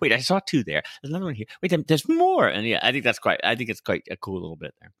 Wait, I saw 2 there. There's another one here. Wait, there's more. And I think it's quite a cool little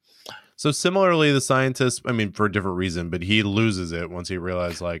bit there. So similarly, the scientist, I mean, for a different reason, but he loses it once he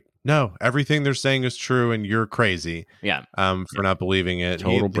realized, like, no, everything they're saying is true, and you're crazy. Yeah. For not believing it.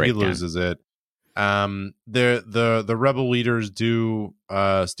 Total breakdown. He loses it. The rebel leaders do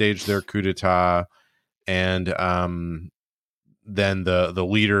stage their coup d'état, and then the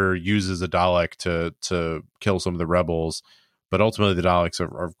leader uses a Dalek to kill some of the rebels, but ultimately the Daleks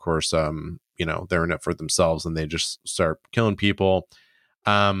are of course they're in it for themselves, and they just start killing people.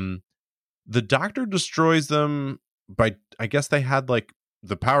 The doctor destroys them by, I guess they had like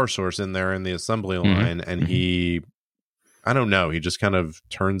the power source in there in the assembly line, and he, I don't know, he just kind of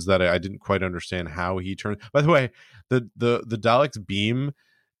turns that. I didn't quite understand how he turned. By the way, the Daleks beam,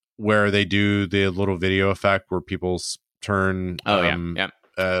 where they do the little video effect where people turn, they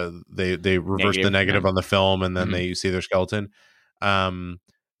reverse the negative on the film, and then you see their skeleton. The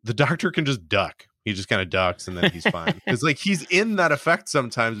doctor can just duck. He just kind of ducks, and then he's fine. It's like he's in that effect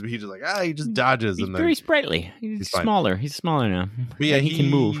sometimes, but he just like he just dodges. He's and then very sprightly. He's smaller. He's smaller now. But yeah, he can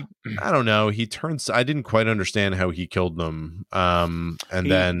move. I don't know. He turns. I didn't quite understand how he killed them. And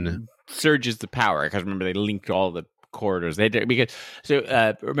then surges the power, because remember they linked all the corridors. They did, because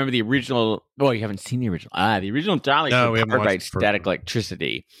remember the original. Oh, you haven't seen the original. The original Daleks were powered by static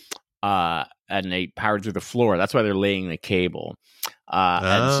electricity. And they powered through the floor. That's why they're laying the cable.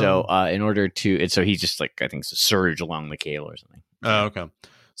 And so in order to, so he's just like, I think it's a surge along the cable or something. Oh, okay.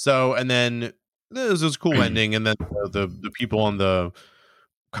 So, and then this was a cool ending. And then the people on the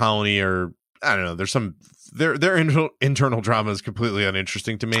colony are, I don't know, there's some, their internal drama is completely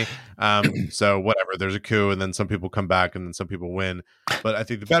uninteresting to me. So whatever, there's a coup, and then some people come back, and then some people win. But I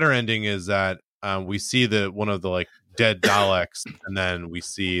think the better ending is that we see one of the like dead Daleks, and then we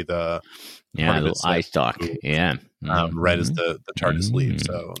see the little eye stalk, red as the TARDIS leaves.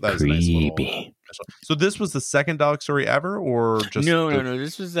 So that was creepy. A nice little. So this was the second Dalek story ever, or just no.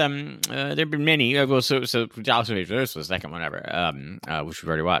 This was there've been many. Well, so Dalek Invasion of Earth was the second one ever, which we've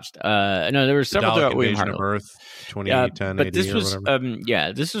already watched. No, there were several Dalek William Invasion of Earth 2010, but this was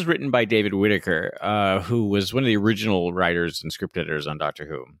this was written by David Whittaker, who was one of the original writers and script editors on Doctor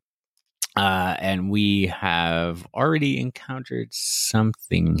Who. And we have already encountered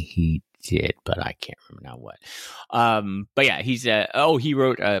something he did, but I can't remember now what. But yeah, he's he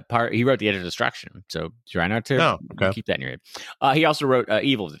wrote the Edge of Destruction. So try not to keep that in your head. He also wrote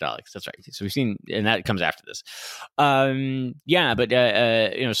Evil of the Daleks. That's right. So we've seen, and that comes after this. So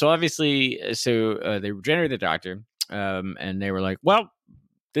obviously, they regenerated the Doctor, and they were like, well,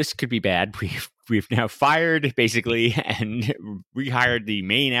 this could be bad. We've now fired, basically, and rehired the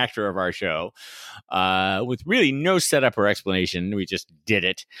main actor of our show with really no setup or explanation. We just did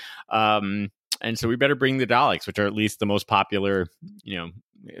it. And so we better bring the Daleks, which are at least the most popular,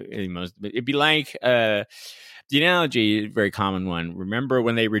 it'd be like, The analogy, very common one. Remember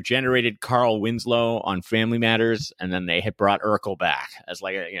when they regenerated Carl Winslow on Family Matters, and then they had brought Urkel back as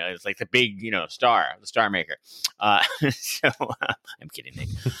like it's like the big star, the star maker. So I'm kidding, Nick.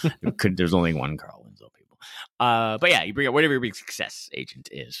 There's only one Carl Winslow, people. But yeah, you bring up whatever your big success agent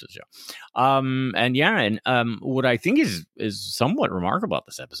is for the show. What I think is somewhat remarkable about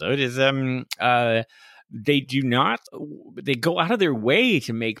this episode is they go out of their way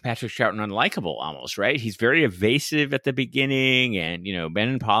to make Patrick Troughton unlikable almost, right? He's very evasive at the beginning, and Ben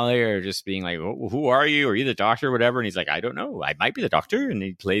and Polly are just being like, oh, who are you? Are you the doctor or whatever? And he's like, I don't know, I might be the doctor. And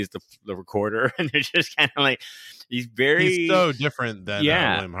he plays the recorder, and they're just kind of like, he's so different than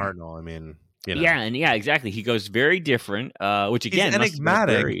William Hartnell. I mean, Yeah, exactly. He goes very different, which again, he's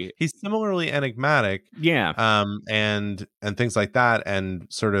enigmatic. He's similarly enigmatic. Yeah. And things like that, and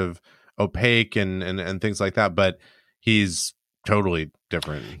sort of opaque and things like that, but he's totally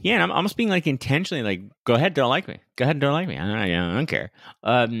different. Yeah, and I'm almost being like intentionally like, go ahead, don't like me. Go ahead, don't like me. I don't care.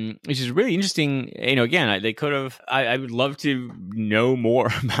 Which is really interesting. Again, they could have. I would love to know more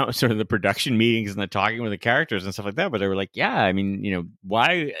about sort of the production meetings and the talking with the characters and stuff like that. But they were like, yeah, I mean,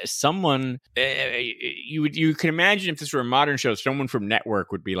 why someone you can imagine if this were a modern show, someone from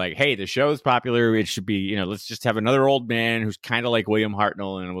Network would be like, hey, the show is popular. It should be, let's just have another old man who's kind of like William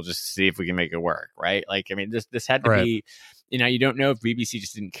Hartnell, and we'll just see if we can make it work, right? Like, I mean, this had to be. You don't know if BBC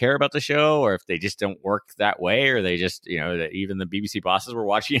just didn't care about the show, or if they just don't work that way, or they just, that even the BBC bosses were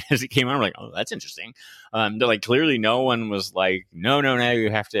watching it as it came on. We're like, oh, that's interesting. They're like, clearly no one was like, no,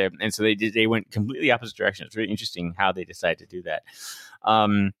 you have to. And so they went completely opposite direction. It's really interesting how they decided to do that.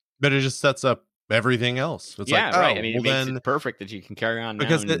 But it just sets up everything else. It's right. I it mean, makes it perfect that you can carry on now,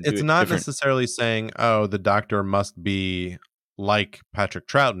 because it's not necessarily saying, oh, the doctor must be like Patrick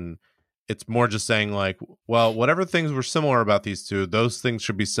Troughton. It's more just saying like, well, whatever things were similar about these two, those things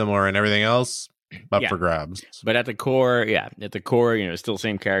should be similar, and everything else up for grabs. But at the core, still the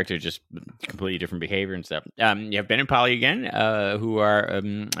same character, just completely different behavior and stuff. You have Ben and Polly again, who are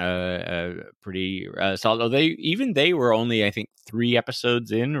pretty solid. Although they were only, I think, 3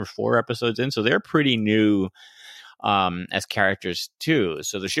 episodes in or 4 episodes in, so they're pretty new as characters too.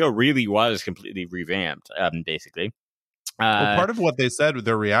 So the show really was completely revamped, basically. Well, part of what they said,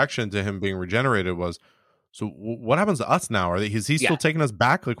 their reaction to him being regenerated was, so what happens to us now? Is he still taking us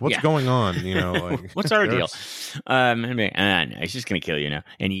back? Like, what's going on? Like, what's our deal? No, he's just going to kill you now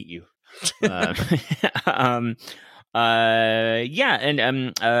and eat you. I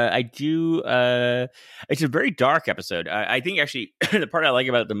do. It's a very dark episode. I think actually the part I like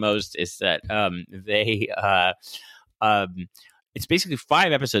about it the most is that it's basically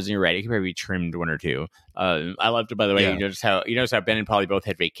 5 episodes, and you're right. It could probably be trimmed 1 or 2. I loved it, by the way. You notice how Ben and Polly both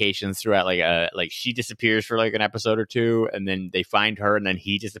had vacations throughout. Like she disappears for like an episode or 2, and then they find her, and then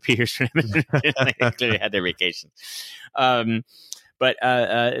he disappears for them. They clearly had their vacations. They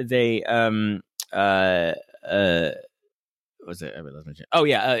was it? Oh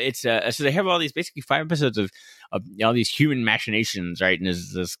yeah, it's so they have all these basically 5 episodes of all these human machinations, right? And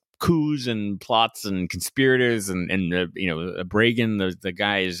there's this coups and plots and conspirators and Bragan, the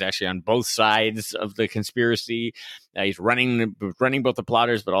guy is actually on both sides of the conspiracy. He's running both the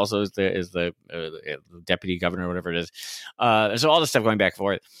plotters, but also is the deputy governor or whatever it is. So all this stuff going back and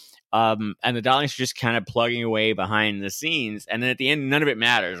forth. And the Daleks are just kind of plugging away behind the scenes, and then at the end, none of it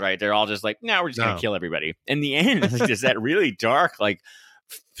matters, right? They're all just like, "No, we're just gonna kill everybody." In the end, it's just that really dark, like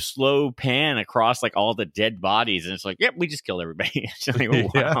slow pan across like all the dead bodies, and it's like, "Yep, we just killed everybody." It's like,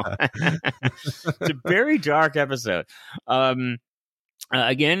 wow. It's a very dark episode.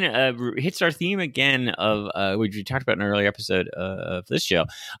 Again, hits our theme again of which we talked about in an earlier episode of this show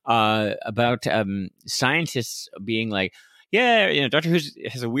about scientists being like, yeah, Doctor Who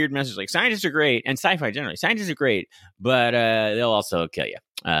has a weird message like scientists are great, and sci-fi generally, scientists are great, but they'll also kill you.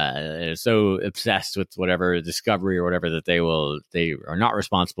 They're so obsessed with whatever discovery or whatever that they are not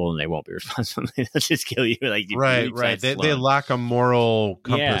responsible, and they won't be responsible. They'll just kill you. Like right. They lack a moral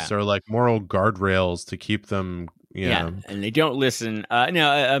compass or like moral guardrails to keep them. Yeah, and they don't listen.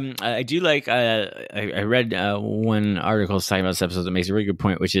 I do like. I read one article talking about this episode that makes a really good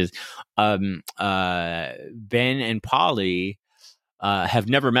point, which is Ben and Polly have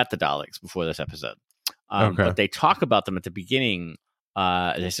never met the Daleks before this episode, but they talk about them at the beginning.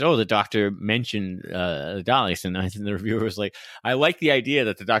 They said, "Oh, the Doctor mentioned the Daleks," and I think the reviewer was like, "I like the idea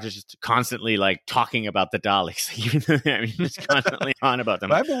that the Doctor's just constantly like talking about the Daleks, even though just constantly on about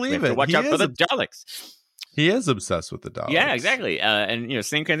them." But I believe it. Watch out for the Daleks. He is obsessed with the Daleks. Yeah, exactly. And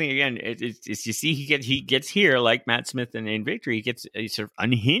same kind of thing again. It's you see, he gets here like Matt Smith in Victory. He's sort of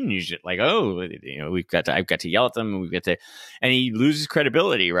unhinged. Like, I've got to yell at them. And he loses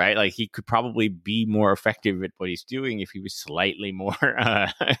credibility, right? Like he could probably be more effective at what he's doing if he was slightly more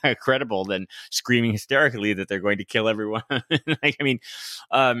credible than screaming hysterically that they're going to kill everyone. Right.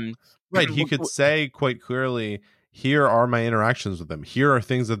 He could say quite clearly, here are my interactions with them. Here are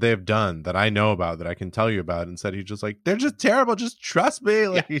things that they've done that I know about, that I can tell you about. Instead, he's just like, they're just terrible. Just trust me.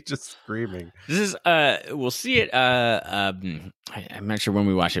 Like he's just screaming. This is we'll see it. I'm not sure when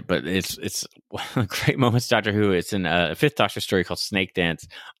we watch it, but it's a great moments. Doctor Who. It's in a Fifth Doctor story called Snake Dance.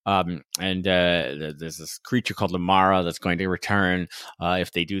 And there's this creature called Lamara that's going to return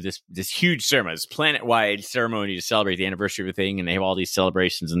if they do this huge ceremony, this planet-wide ceremony to celebrate the anniversary of a thing, and they have all these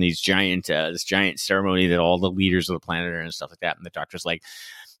celebrations and these this giant ceremony that all the leaders of the planet are and stuff like that. And the Doctor's like,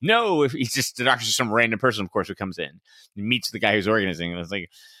 no, if he's just the Doctor's just some random person, of course, who comes in and meets the guy who's organizing. And it's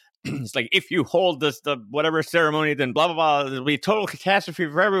like if you hold the whatever ceremony, then blah blah blah, it'll be a total catastrophe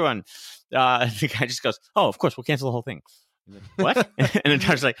for everyone. The guy just goes, oh, of course, we'll cancel the whole thing. What? And the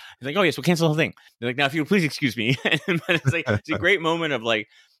Doctor's like, oh yes, we'll cancel the whole thing. They're like, now if you please excuse me. But it's a great moment of like,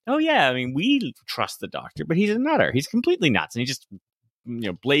 oh yeah, I mean, we trust the Doctor, but he's a nutter. He's completely nuts, and he just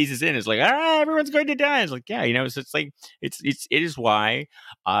blazes in. It's like, everyone's going to die. It's like, yeah, so it's like it is why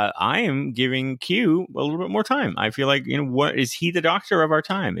I am giving Q a little bit more time. I feel like, what is he the Doctor of our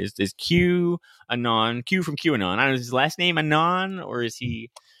time? Is Q Anon? Q from QAnon? I don't know, is his last name Anon, or is he?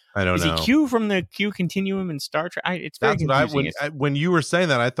 I don't know. Is he Q from the Q Continuum in Star Trek? It's very confusing. When you were saying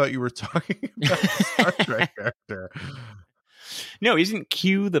that, I thought you were talking about the Star Trek character. No, isn't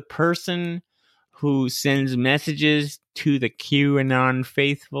Q the person who sends messages to the QAnon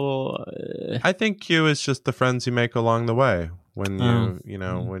faithful? I think Q is just the friends you make along the way. When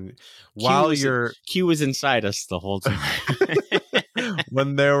Q was inside us the whole time.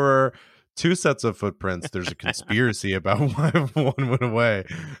 When there were two sets of footprints, there's a conspiracy about why one went away.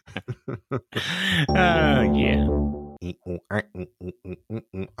 Yeah.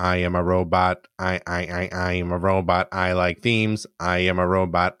 I am a robot. I am a robot. I like themes. I am a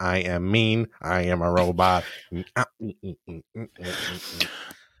robot. I am mean. I am a robot.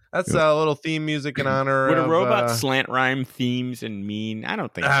 That's a little theme music in honor Would of... a robot slant rhyme themes and mean? I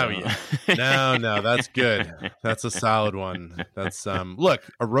don't think so. Yeah. No, that's good. That's a solid one. That's look,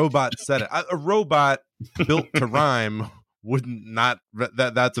 a robot said it. A robot built to rhyme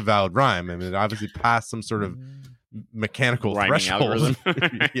that's a valid rhyme. I mean, it obviously passed some sort of mechanical rhyming threshold.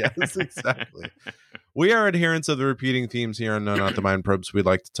 Yes, exactly. We are adherents of the repeating themes here on No Not the Mind Probes. We'd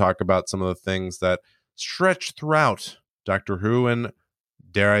like to talk about some of the things that stretch throughout Doctor Who and,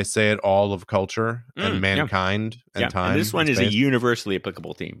 dare I say it, all of culture and mankind and time. And this one is a universally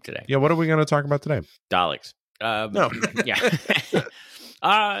applicable theme today. Yeah, what are we going to talk about today? Daleks. No. Yeah.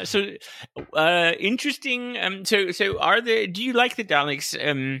 Interesting. So do you like the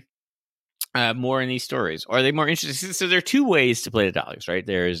Daleks more in these stories? Or are they more interesting? So there are two ways to play the Daleks, right?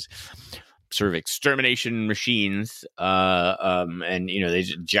 There's sort of extermination machines, and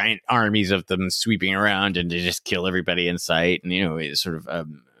there's giant armies of them sweeping around and they just kill everybody in sight, and it's sort of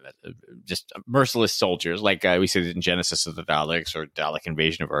just merciless soldiers, like we see in Genesis of the Daleks or Dalek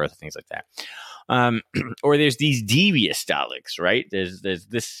Invasion of Earth, things like that. Or there's these devious Daleks, right? There's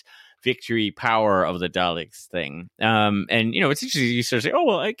this victory power of the Daleks thing, and it's interesting. You sort of say, oh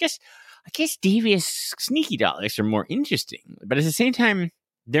well, I guess devious sneaky Daleks are more interesting, but at the same time,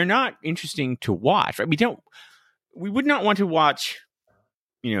 they're not interesting to watch, right? We would not want to watch,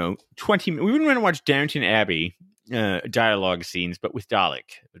 20. We wouldn't want to watch Downton Abbey dialogue scenes, but with Dalek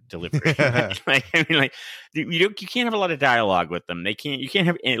delivery. You can't have a lot of dialogue with them. You can't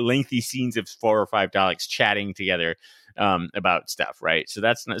have lengthy scenes of 4 or 5 Daleks chatting together about stuff, right? So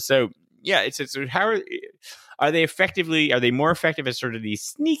that's not so. Yeah, it's how are they effectively? Are they more effective as sort of these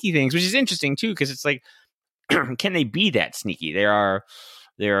sneaky things, which is interesting too, because it's like, can they be that sneaky? There are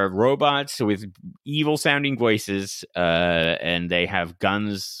robots with evil sounding voices, and they have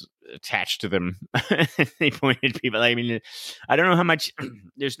guns attached to them. They point at people. I mean, I don't know how much.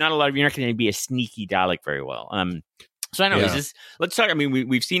 There's not a lot of. You're not going to be a sneaky Dalek very well. So I know. Yeah. Let's talk. I mean,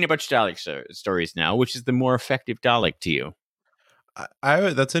 we've seen a bunch of Dalek stories now. Which is the more effective Dalek to you?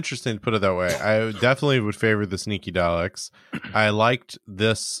 That's interesting to put it that way. I definitely would favor the sneaky Daleks. I liked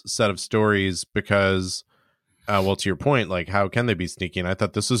this set of stories because. Well, to your point, like, how can they be sneaky? And I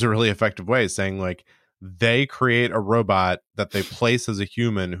thought this was a really effective way of saying, like, they create a robot that they place as a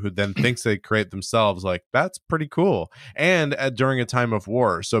human who then thinks they create themselves. Like, that's pretty cool. And during a time of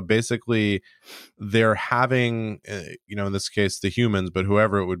war. So basically, they're having, in this case, the humans, but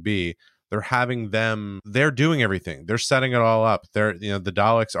whoever it would be, they're having them, they're doing everything, they're setting it all up, they're, you know, the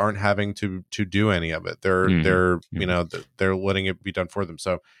Daleks aren't having to do any of it, they're you know, they're letting it be done for them.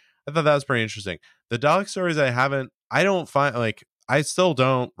 So I thought that was pretty interesting. The Dalek stories I don't find, like, I still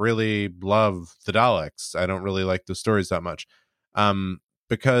don't really love the Daleks. I don't really like the stories that much,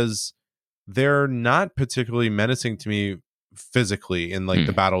 because they're not particularly menacing to me physically in like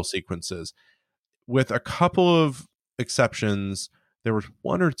the battle sequences. With a couple of exceptions, there was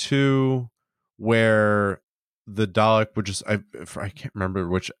one or two where the Dalek would just, I can't remember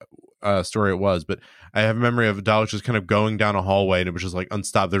which story it was, but I have a memory of a Dalek just kind of going down a hallway and it was just like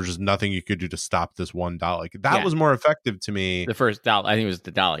unstopped. There's just nothing you could do to stop this one Dalek. That was more effective to me. The first Dalek, I think it was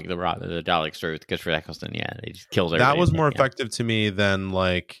the Dalek, the Dalek story with Christopher Eccleston. Yeah, he just kills everybody. That was more effective to me than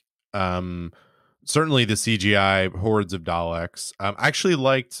like certainly the CGI hordes of Daleks. I actually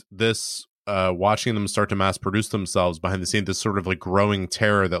liked this, watching them start to mass produce themselves behind the scenes, this sort of like growing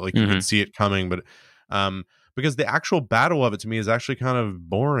terror that like you could see it coming, but because the actual battle of it to me is actually kind of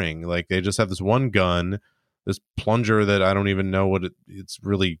boring. Like they just have this one gun, this plunger that I don't even know what it's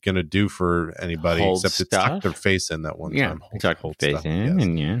really gonna do for anybody except to tuck their face in that one time. Tuck their face in,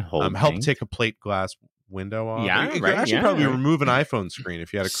 and help take a plate glass window off. Yeah, you could actually probably remove an iPhone screen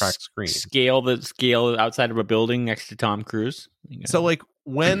if you had a cracked screen. Scale outside of a building next to Tom Cruise. So like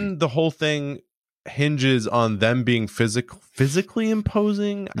when the whole thing hinges on them being physically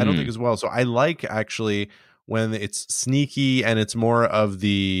imposing, I don't think as well. So I like actually when it's sneaky and it's more of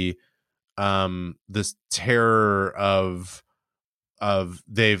the this terror of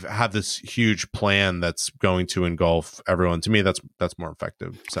they've had this huge plan that's going to engulf everyone. To me, that's more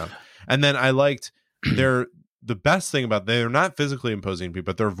effective. So, and then I liked the best thing about they're not physically imposing people,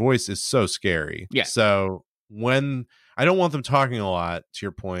 but their voice is so scary. Yeah. So when I don't want them talking a lot, to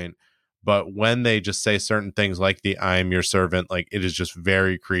your point, but when they just say certain things like the "I'm your servant," like it is just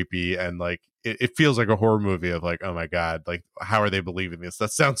very creepy and like it feels like a horror movie of like, oh my god, like how are they believing this?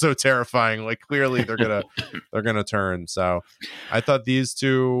 That sounds so terrifying. Like clearly they're gonna turn. So I thought these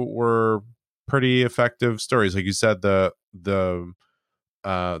two were pretty effective stories. Like you said, the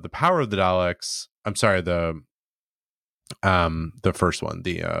power of the Daleks. I'm sorry, the first one,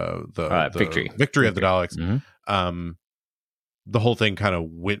 the victory of the Daleks. The whole thing kind of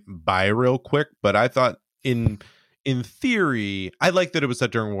went by real quick, but I thought in theory, I liked that it was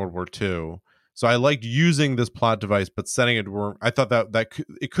set during World War II. So I liked using this plot device, but setting it to I thought that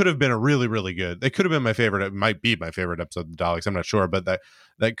it could have been a really, really good. It could have been my favorite. It might be my favorite episode of the Daleks. I'm not sure, but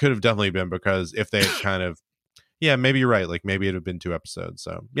that could have definitely been, because if they had kind of, yeah, maybe you're right. Like maybe it would have been 2 episodes.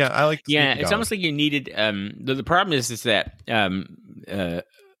 So yeah, I like. Yeah, it's almost like you needed. The problem is that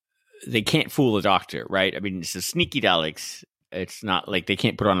they can't fool a doctor, right? I mean, it's the sneaky Daleks. It's not like they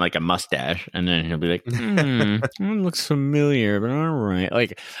can't put on like a mustache and then he'll be like, that looks familiar, but all right.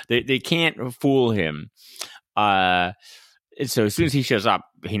 Like they can't fool him. So as soon as he shows up,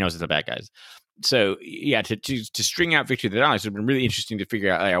 he knows it's the bad guys. So yeah, to string out Victory of the Daleks would have been really interesting to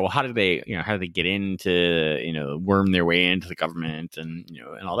figure out. Like, well, how did they get into, worm their way into the government and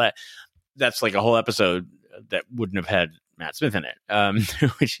and all that. That's like a whole episode that wouldn't have had Matt Smith in it,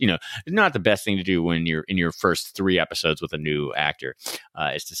 which is not the best thing to do when you're in your first 3 episodes with a new actor,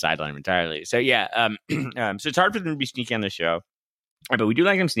 is to sideline him entirely. So yeah, so it's hard for them to be sneaky on the show. But we do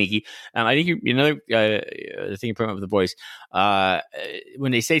like them sneaky. I think another thing you put up with the voice,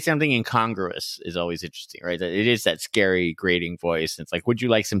 when they say something incongruous is always interesting, right? It is that scary, grating voice. It's like, would you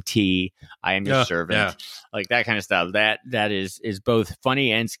like some tea? I am your servant. Yeah. Like that kind of stuff. That is both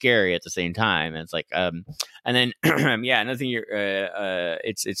funny and scary at the same time. And it's like, and then another thing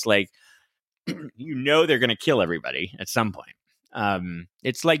it's like, they're going to kill everybody at some point.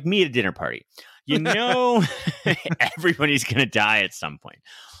 It's like me at a dinner party. Everybody's going to die at some point,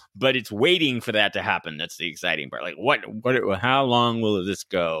 but it's waiting for that to happen. That's the exciting part. Like how long will this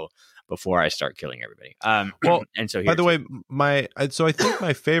go before I start killing everybody? And so by the way, so I think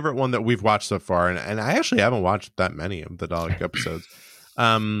my favorite one that we've watched so far, and I actually haven't watched that many of the Dalek episodes.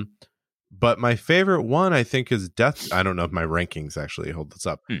 But my favorite one, I think, is Death. I don't know if my rankings actually hold this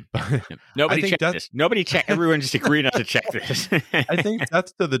up. Nobody checked this. Nobody checked. Everyone just agreed not to check this. I think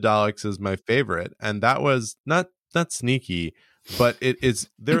Death to the Daleks is my favorite, and that was not sneaky, but it is.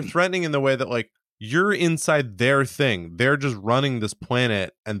 They're threatening in the way that like you're inside their thing. They're just running this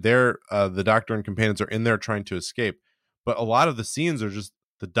planet, and they're the Doctor and companions are in there trying to escape. But a lot of the scenes are just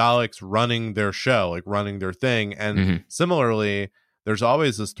the Daleks running their show, like running their thing, and similarly. There's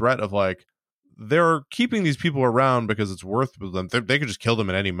always this threat of like they're keeping these people around because it's worth them. They could just kill them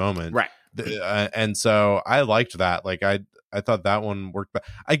at any moment, right? And so I liked that. Like I thought that one worked. But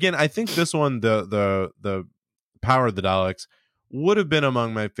again, I think this one, the Power of the Daleks, would have been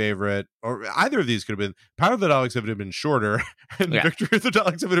among my favorite, or either of these could have been. Power of the Daleks, if it had been shorter, and Victory of the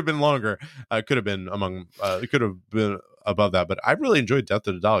Daleks, if it had been longer, could have been among. It could have been above that. But I really enjoyed Death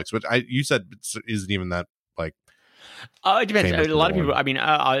of the Daleks, which you said isn't even that like. It depends. A lot of people. I mean,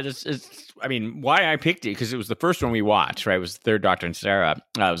 I mean, why I picked it because it was the first one we watched. Right, it was the Third Doctor and Sarah.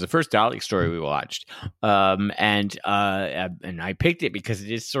 It was the first Dalek story we watched, and I picked it because it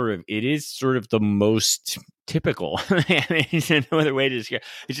is sort of the most typical. There's no other way to describe.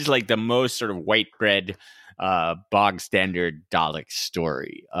 It's just like the most sort of white bread, bog standard Dalek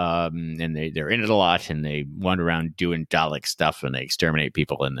story. And they're in it a lot, and they wander around doing Dalek stuff, and they exterminate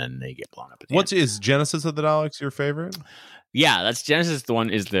people, and then they get blown up. Is Genesis of the Daleks your favorite? Yeah, that's Genesis. The one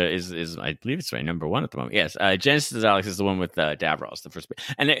is I believe it's my number one at the moment. Yes, Genesis of the Daleks is the one with Davros, the first bit.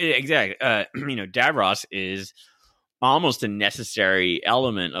 And exactly, Davros is almost a necessary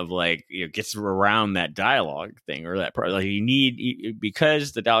element of like, gets around that dialogue thing or that part. Like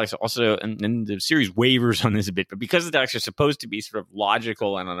because the Daleks also, and the series wavers on this a bit, but because the Daleks are supposed to be sort of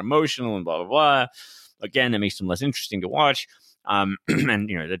logical and unemotional and blah blah blah, again, that makes them less interesting to watch. And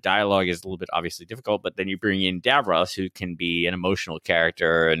the dialogue is a little bit obviously difficult, but then you bring in Davros, who can be an emotional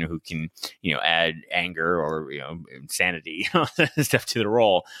character and who can add anger or insanity stuff to the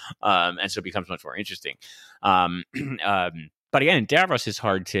role, and so it becomes much more interesting. But again, Davros is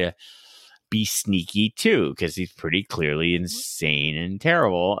hard to be sneaky too because he's pretty clearly insane and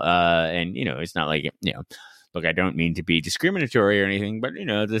terrible, and it's not like Look, I don't mean to be discriminatory or anything, but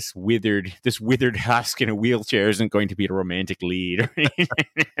this withered husk in a wheelchair isn't going to be a romantic lead or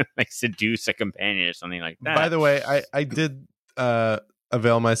like seduce a companion or something like that. By the way, I did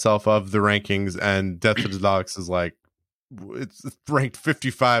avail myself of the rankings, and Death of the Daleks is like it's ranked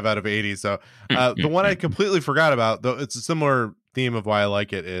 55 out of 80. So the one I completely forgot about, though it's a similar theme of why I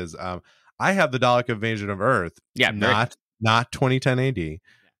like it, is I have the Dalek Invasion of Earth. Yeah, not 2010 AD,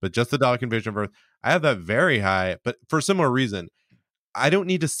 but just the Dalek Invasion of Earth. I have that very high, but for a similar reason. I don't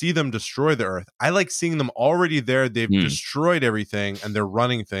need to see them destroy the Earth. I like seeing them already there. They've destroyed everything, and they're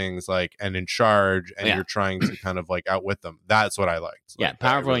running things and in charge, and you're trying to kind of like outwit them. That's what I liked.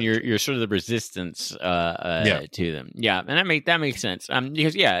 Powerful, and you're sort of the resistance to them. Yeah, and that makes sense.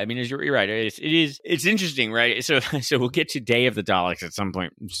 Because I mean, you're right. It's interesting, right? So we'll get to Day of the Daleks at some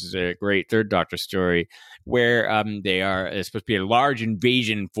point, which is a great Third Doctor story where they are supposed to be a large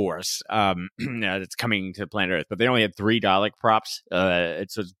invasion force that's coming to planet Earth, but they only had 3 Dalek props.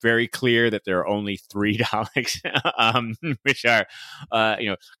 It's very clear that there are only 3 Daleks, which are,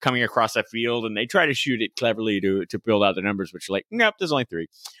 coming across a field, and they try to shoot it cleverly to build out the numbers, which are like, nope, there's only 3.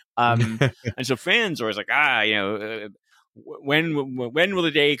 And so fans are always like, when will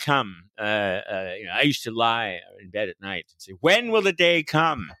the day come? I used to lie in bed at night and say, when will the day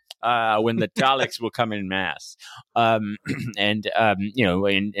come? When the Daleks will come in mass, and in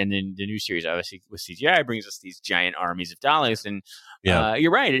the new series, obviously with CGI, brings us these giant armies of Daleks, and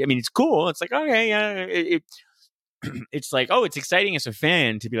you're right. I mean, it's cool. It's like it's like, it's exciting as a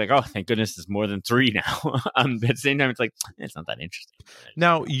fan to be like, oh, thank goodness there's more than 3 now. But at the same time, it's like it's not that interesting.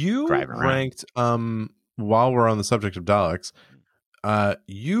 Now you ranked while we're on the subject of Daleks,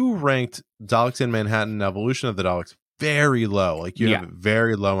 you ranked Daleks in Manhattan, Evolution of the Daleks very low. Like you have it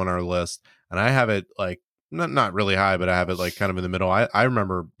very low on our list, and I have it like not really high, but I have it like kind of in the middle. I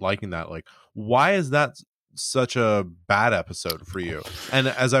remember liking that. Like, why is that such a bad episode for you? And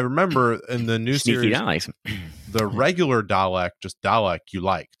as I remember in the new series, the regular Dalek, just Dalek, you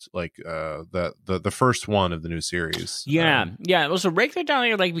liked like the first one of the new series. Well, so regular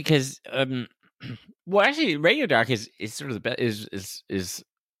Dalek I like because well, actually, regular Dalek is sort of the best. Is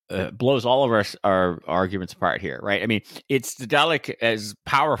blows all of our arguments apart here, right? I mean, it's the Dalek as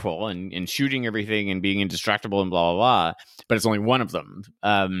powerful and shooting everything and being indestructible and blah blah blah, but it's only one of them.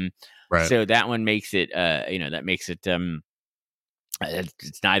 Right. So that one makes it, it's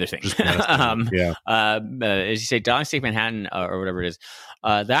neither thing. As you say, Daleks Take Manhattan or whatever it is.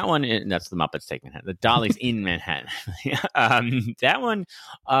 That one, that's the Muppets Take Manhattan. The Daleks in Manhattan. That one.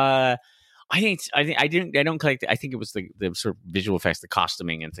 I don't collect. I think it was the sort of visual effects, the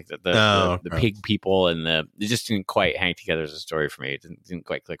costuming, and things that the pig people and it just didn't quite hang together as a story for me. It didn't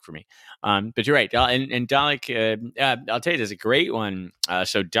quite click for me. But you're right, and Dalek. I'll tell you, there's a great one.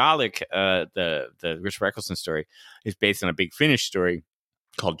 So Dalek, the Richard Eccleston story, is based on a Big Finish story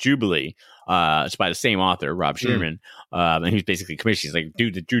called Jubilee. It's by the same author, Rob Shearman. And he's basically commissioned. He's like,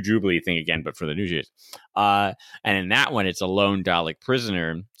 do the Jubilee thing again, but for the New Year's. And in that one, it's a lone Dalek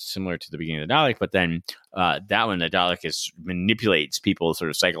prisoner, similar to the beginning of the Dalek. But then that one, the Dalek manipulates people sort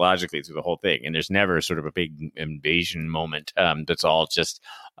of psychologically through the whole thing. And there's never sort of a big invasion moment. That's all just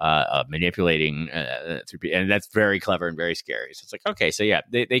manipulating through. And that's very clever and very scary. So it's like, okay, so yeah,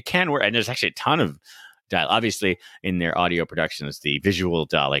 they can work. And there's actually a ton of obviously in their audio productions, the visual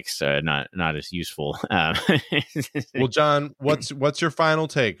Daleks not as useful. Well, John, what's your final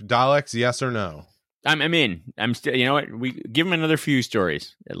take? Daleks, yes or no? I'm in. I'm still. You know what? We give them another few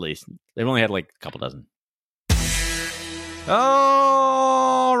stories at least. They've only had like a couple dozen.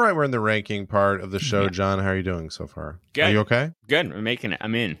 All right, we're in the ranking part of the show. John, how are you doing so far? Good. Are you okay? Good. I'm making it.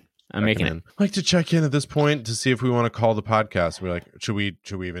 I'm in. I'm making it. I'd like to check in at this point to see if we want to call the podcast. We're like, should we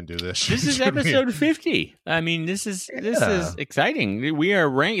even do this? This is episode 50. I mean, this is exciting. We are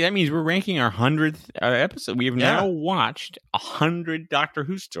ranking. That means we're ranking our 100th episode. We have now watched 100 Doctor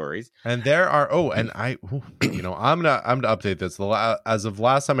Who stories, and there are. I'm gonna update this. As of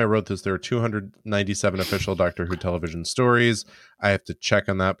last time I wrote this, there are 297 official Doctor Who television stories. I have to check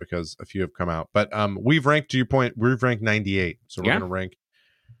on that because a few have come out. But we've ranked. To your point, we've ranked 98. So we're gonna rank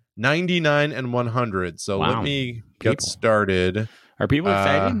 99 and 100. So let me get started. Are people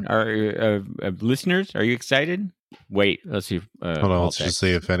excited? Are listeners? Are you excited? Wait, let's see. Hold on, let's just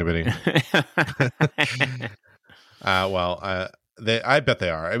see if anybody. I bet they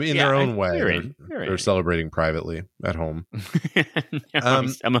are. I mean, in their own way, they're celebrating privately at home,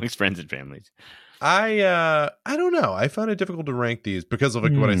 amongst friends and families. I don't know. I found it difficult to rank these because of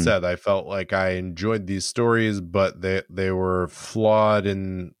what I said. I felt like I enjoyed these stories, but they were flawed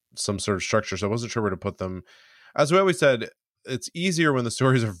in some sort of structure, so I wasn't sure where to put them. As we always said, it's easier when the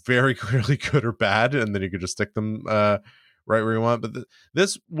stories are very clearly good or bad, and then you could just stick them right where you want. But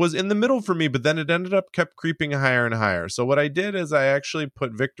this was in the middle for me, but then it kept creeping higher and higher. So what I did is I actually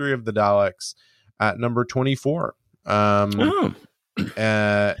put Victory of the Daleks at number 24. Just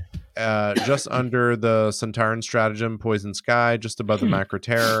under the Centauran Stratagem, Poison Sky, just above the Macro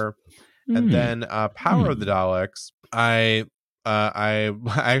Terror, and then Power of the Daleks. I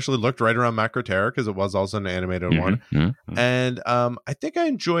actually looked right around Macro Terror because it was also an animated one, and I think I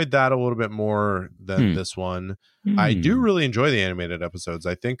enjoyed that a little bit more than this one. I do really enjoy the animated episodes.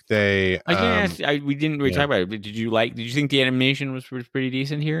 I think they. We didn't really talk about it. But did you think the animation was pretty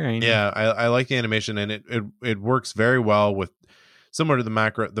decent here? I like the animation, and it works very well with. Similar to the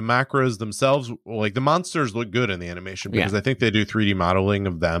macros themselves, like the monsters look good in the animation because I think they do 3D modeling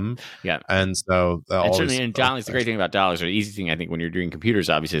of them. Yeah, and so and certainly in Daleks, the great thing about Daleks, or the easy thing I think when you're doing computers,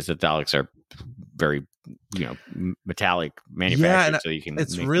 obviously, is that Daleks are very metallic manufactured. So you can.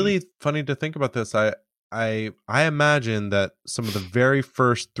 It's really funny to think about this. I imagine that some of the very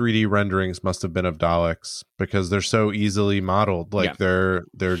first 3D renderings must have been of Daleks because they're so easily modeled. Like they're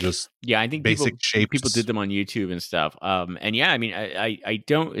just I think basic shapes. People did them on YouTube and stuff. And I mean I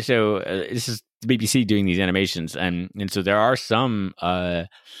don't. So this is the BBC doing these animations, and so there are some.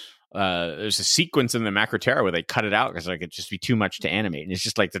 There's a sequence in the Macro Terror where they cut it out because like it'd just be too much to animate, and it's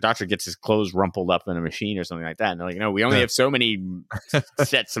just like the Doctor gets his clothes rumpled up in a machine or something like that, and they're like, no, we only have so many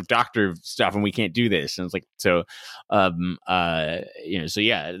sets of Doctor stuff, and we can't do this. And it's like so, that's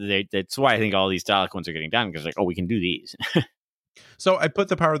why I think all these Dalek ones are getting done because like, oh, we can do these. So I put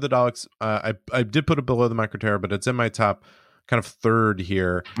the Power of the Daleks. I did put it below the Macro Terror, but it's in my top kind of third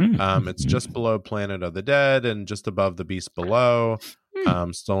here. It's just below Planet of the Dead and just above The Beast Below.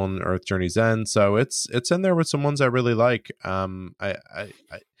 Stolen Earth Journey's End, so it's in there with some ones I really like. I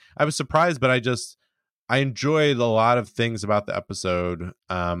was surprised, but I enjoyed a lot of things about the episode,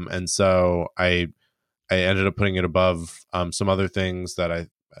 and so I ended up putting it above some other things that I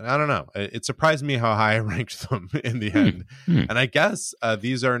don't know. It surprised me how high I ranked them in the end, and I guess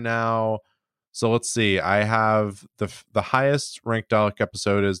these are now. So let's see. I have the highest ranked Dalek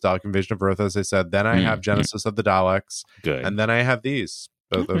episode is Dalek Invasion of Earth, as I said. Then I have Genesis of the Daleks. Good. And then I have these.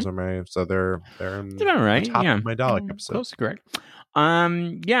 Those are my. So they're in all right. The top of my Dalek episode. Close, correct. So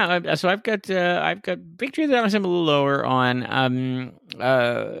I've got Victory of the Daleks. I'm a little lower on.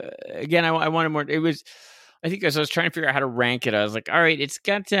 Again, I wanted more. It was. I think as I was trying to figure out how to rank it, I was like, all right, it's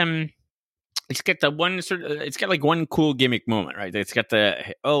got the one sort of. It's got like one cool gimmick moment, right? It's got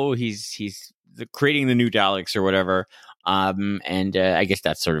he's creating the new Daleks or whatever. And I guess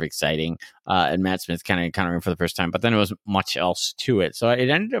that's sort of exciting. And Matt Smith kind of for the first time, but then it wasn't much else to it. So it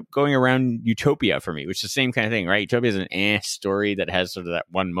ended up going around Utopia for me, which is the same kind of thing, right? Utopia is an story that has sort of that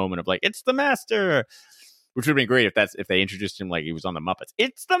one moment of like, it's the master. which would have been great if they introduced him like he was on the Muppets.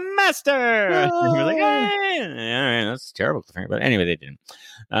 It's the Master. Oh. And he was like, hey. All right, that's terrible cliffhanger. But anyway, they didn't.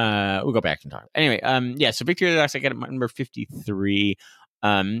 We'll go back and talk. Anyway, so Victory of the Daleks, I got it number 53.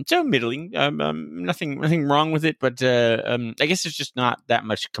 So middling, nothing wrong with it, but I guess there's just not that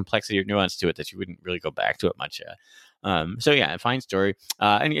much complexity or nuance to it that you wouldn't really go back to it much. So yeah, a fine story,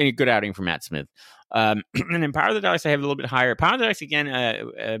 and a good outing for Matt Smith. And then Power of the Daleks, I have a little bit higher. Power of the Daleks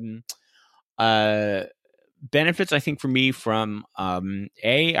again, benefits I think for me from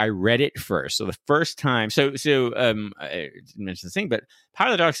I read it first, so the first time. So I didn't mention this thing, but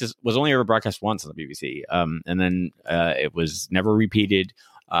Power of the Daleks was only ever broadcast once on the BBC, and then it was never repeated,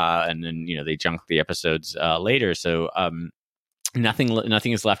 and then they junked the episodes later. So nothing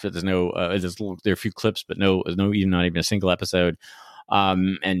is left. There are a few clips, but not even a single episode.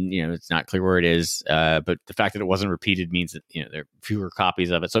 And it's not clear where it is, but the fact that it wasn't repeated means that there are fewer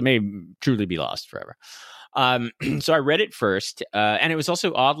copies of it, so it may truly be lost forever. So I read it first, and it was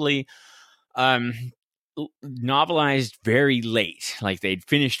also oddly novelized very late. Like they'd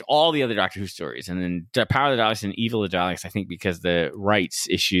finished all the other Doctor Who stories, and then Power of the Daleks and Evil of the Daleks, I think because the rights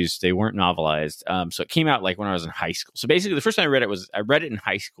issues, they weren't novelized. So it came out like when I was in high school. So basically the first time I read it in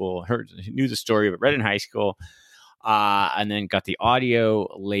high school, knew the story, but read it in high school. And then got the audio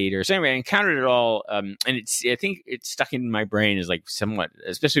later. So anyway, I encountered it all, and I think it's stuck in my brain as like somewhat,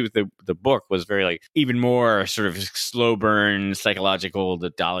 especially with the book, was very like even more sort of slow burn, psychological.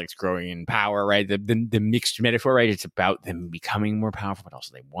 The Daleks growing in power, right? The mixed metaphor, right? It's about them becoming more powerful, but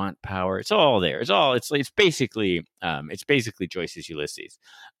also they want power. It's all there. It's basically Joyce's Ulysses.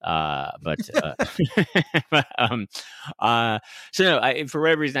 So for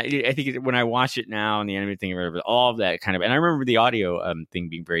whatever reason, I think when I watch it now and the animated thing, all of that kind of, and I remember the audio thing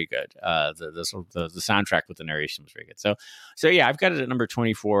being very good. The soundtrack with the narration was very good. So yeah, I've got it at number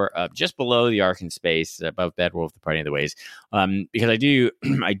 24, just below the Ark in Space, above Bedwolf, The Party of the Ways, because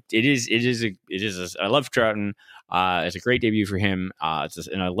I love Troughton. It's a great debut for him.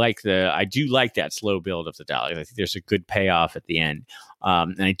 And I do like that slow build of the Daleks. I think there's a good payoff at the end.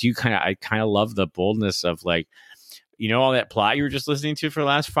 And I kind of love the boldness of like, all that plot you were just listening to for the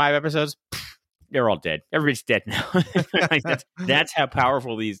last 5 episodes. They're all dead. Everybody's dead now. Like that's how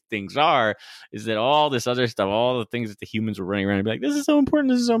powerful these things are, is that all this other stuff, all the things that the humans were running around and be like, this is so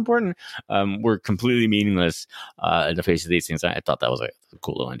important, were completely meaningless in the face of these things. I thought that was a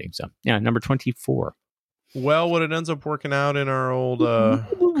cool little ending. So yeah, number 24. Well, what it ends up working out in our old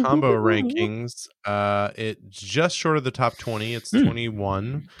combo rankings, it just short of the top 20. It's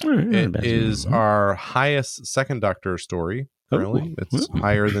 21. It is our highest second Doctor story. Currently, it's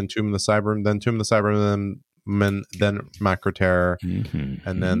higher than Tomb of the Cybermen, then Macro Terror,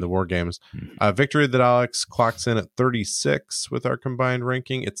 and then the War Games. Victory of the Daleks clocks in at 36 with our combined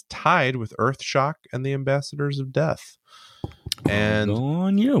ranking. It's tied with Earthshock and the Ambassadors of Death. And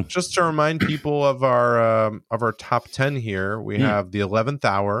just to remind people of our top 10 here, we have the 11th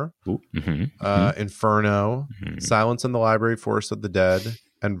Hour, Inferno, Silence in the Library, Forest of the Dead,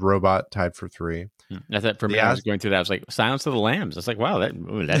 and Robot tied for 3. That's it for me. I was going through that. I was like, Silence of the Lambs. It's like, wow,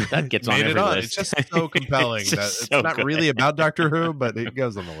 that gets on every list. It's just so compelling. It's not really about Doctor Who, but it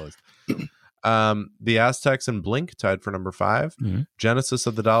goes on the list. The Aztecs and Blink tied for number 5. Genesis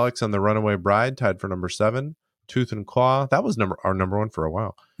of the Daleks and the Runaway Bride tied for number 7. Tooth and Claw, that was our number 1 for a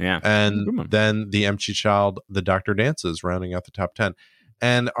while. Yeah. And then The Empty Child, The Doctor Dances, rounding out the top 10.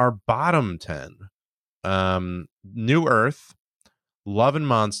 And our bottom 10, New Earth, Love and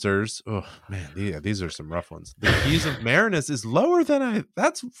Monsters. Oh man, these are some rough ones. The Keys of Marinus is lower than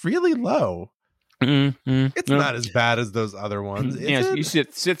that's really low. It's not as bad as those other ones. You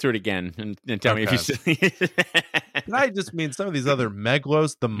sit through it again and tell me if you I just mean some of these other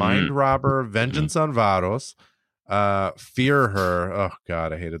Meglos, The Mind Robber, Vengeance on Varos, Fear Her. Oh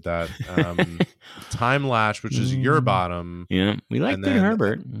god, I hated that. Time Lash, which is your bottom. Yeah, we like Ben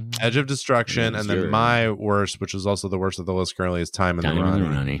Herbert. Edge of Destruction, and then my worst, which is also the worst of the list currently, is Time in the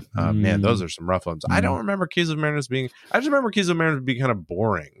Runny. Man, those are some rough ones. I don't remember Keys of Marinus being. I just remember Keys of Marinus being kind of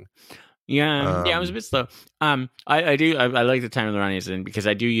boring. Yeah, it was a bit slow. I like the Time of the Runnies, and because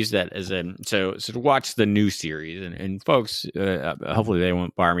I do use that as so to watch the new series, and folks, hopefully they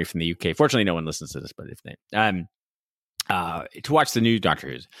won't bar me from the UK. Fortunately, no one listens to this, but if they to watch the new Doctor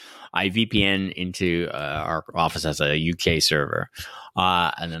Who's, I VPN into our office as a UK server,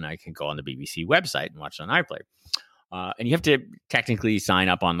 and then I can go on the BBC website and watch it on iPlayer. And you have to technically sign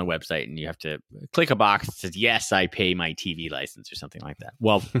up on the website, and you have to click a box that says, yes, I pay my TV license or something like that.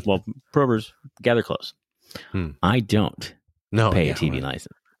 Well, probers, gather close. I don't pay a TV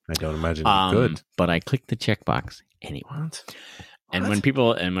license. I don't imagine you could. But I clicked the checkbox anyway. And when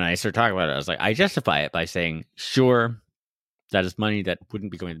I start talking about it, I was like, I justify it by saying, sure, that is money that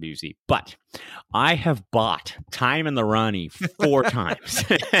wouldn't be going to the BBC. But I have bought Time in the Ronnie 4 times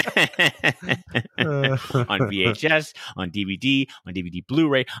on VHS, on DVD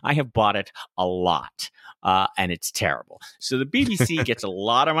Blu-ray. I have bought it a lot. And it's terrible. So the BBC gets a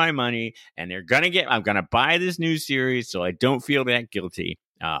lot of my money, and I'm going to buy this new series so I don't feel that guilty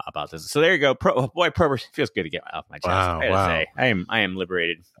about this. So there you go. Pro feels good to get off my chest. Wow, I gotta say, I am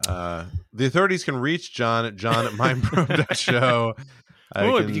liberated. The authorities can reach John at mindprobe.show.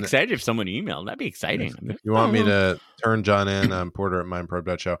 I'd be excited if someone emailed. That'd be exciting. If you want me to turn John in, Porter at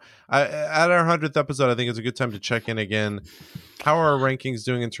mindprobe.show. At our 100th episode, I think it's a good time to check in again. How are our rankings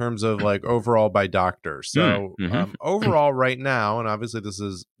doing in terms of like overall by doctor? So overall right now, and obviously this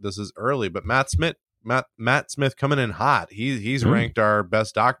is early, but Matt Smith coming in hot. He's ranked our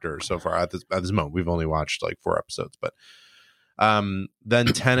best doctor so far at this moment. We've only watched like 4 episodes, but then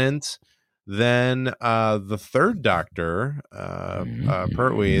Tennant, then the third Doctor,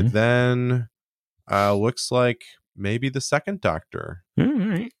 Pertwee, then looks like maybe the second Doctor. All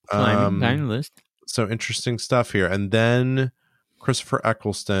right, climbing down the list. So interesting stuff here, and then Christopher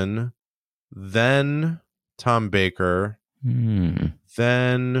Eccleston, then Tom Baker, then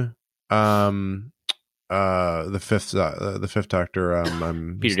the fifth Doctor,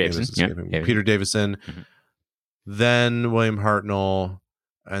 Peter Davison. Peter Davison, then William Hartnell,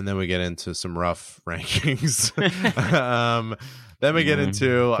 and then we get into some rough rankings. Then we get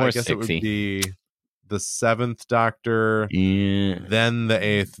into, I guess 60. It would be the 7th Doctor, then the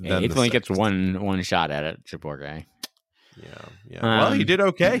 8th, then the 6th. Only gets one shot at it, the poor guy. Yeah. Well, he did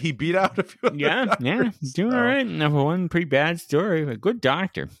okay. He beat out a few. Yeah, doing all right. Number one, pretty bad story. A good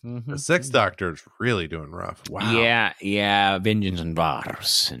doctor. The 6th Doctor is really doing rough. Wow. Yeah. Vengeance and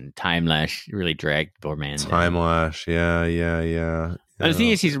Bars and Time Lash really dragged the poor man. Time Lash. Yeah. The thing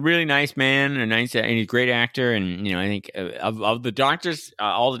is, he's a really nice man, and he's a great actor. And I think of the doctors,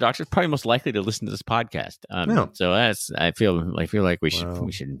 all the doctors, probably most likely to listen to this podcast. So I feel like we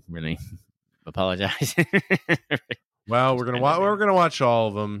should really apologize. Well, we're gonna watch all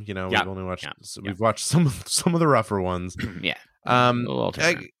of them. We've only watched we've watched some of the rougher ones.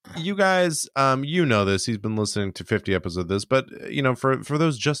 You guys, this. He's been listening to 50 episodes of this, but for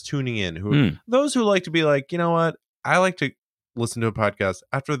those just tuning in, those who like to be like, you know what, I like to listen to a podcast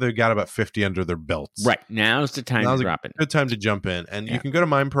after they've got about 50 under their belts. Right. Now's the time to drop it. Good time to jump in. And you can go to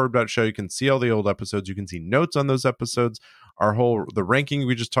mindprobe.show. You can see all the old episodes. You can see notes on those episodes. The ranking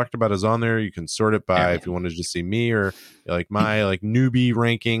we just talked about is on there. You can sort it by if you want to just see me or like my like newbie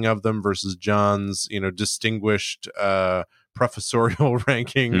ranking of them versus John's, distinguished professorial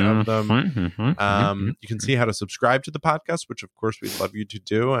ranking of them. You can see how to subscribe to the podcast, which of course we'd love you to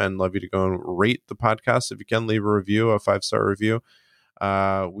do, and love you to go and rate the podcast. If you can, leave a review, a 5-star review.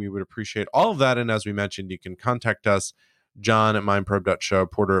 We would appreciate all of that. And as we mentioned, you can contact us, John at mindprobe.show,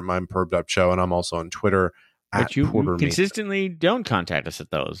 Porter at mindprobe.show, and I'm also on Twitter. But you consistently don't contact us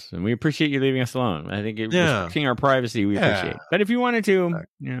at those, and we appreciate you leaving us alone. I think respecting our privacy, we appreciate. But if you wanted to,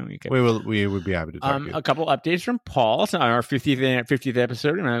 you could. We would be happy to talk to you. A couple updates from Paul on our 50th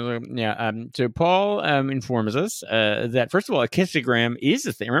episode. So Paul informs us that first of all, a kissogram is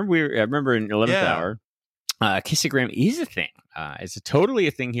a thing. Remember in 11th hour. Kissogram is a thing. It's totally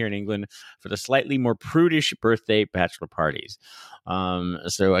a thing here in England for the slightly more prudish birthday bachelor parties.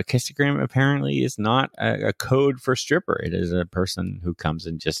 So a kissogram apparently is not a code for stripper. It is a person who comes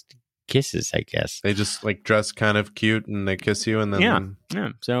and just kisses, I guess. They just like dress kind of cute and they kiss you and then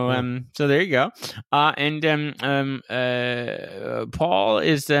So so there you go. Paul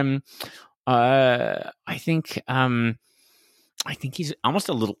is I think he's almost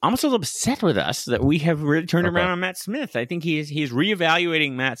a little upset with us that we have really turned around on Matt Smith. I think he's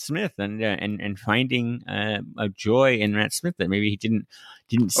reevaluating Matt Smith and finding a joy in Matt Smith that maybe he didn't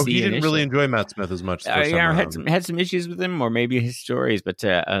see. He didn't really enjoy Matt Smith as much. Had some issues with him, or maybe his stories, but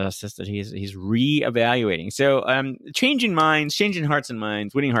says that he's reevaluating. So changing minds, changing hearts and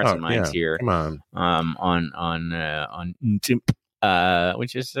minds, winning hearts and minds here. Come on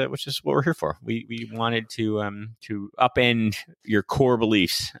which is what we're here for. We wanted to upend your core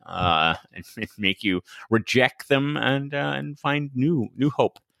beliefs and make you reject them and find new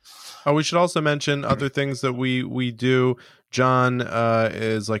hope. Oh, we should also mention other things that we do. John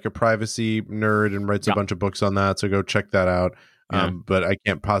is like a privacy nerd and writes a bunch of books on that, so go check that out. But I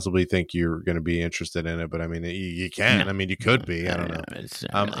can't possibly think you're going to be interested in it. But I mean, you can. I mean, you could be. I don't know. Really.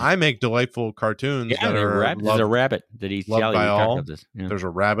 I make delightful cartoons that are there's a rabbit that eats loved jelly. by all. Yeah. There's a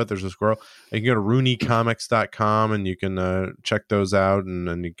rabbit. There's a squirrel. You can go to RooneyComics.com and you can check those out,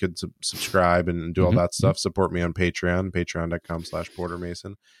 and you could subscribe and do all that stuff. Support me on Patreon,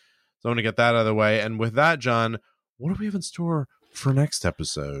 patreon.com/PorterMason. So I want to get that out of the way. And with that, John, what do we have in store for next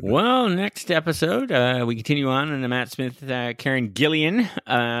episode? Well, next episode, we continue on in the Matt Smith, Karen Gillian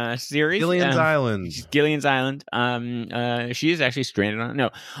series. Gillian's Island. Gillian's Island. She is actually stranded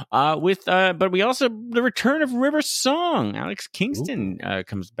on but we also the return of River Song. Alex Kingston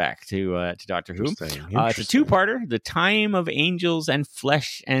comes back to Doctor Who. It's a two-parter: The Time of Angels and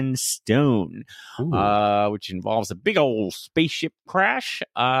Flesh and Stone, which involves a big old spaceship crash.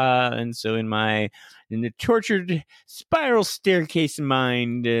 And so in the tortured spiral staircase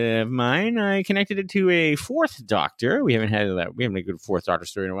mind of mine, I connected it to a fourth Doctor. We haven't a good fourth Doctor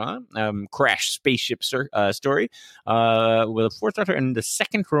story in a while. Crash spaceship story with a fourth Doctor and the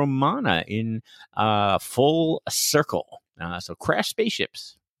second Romana in full circle. So crash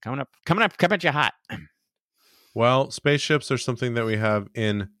spaceships coming up, come at you hot. Well, spaceships are something that we have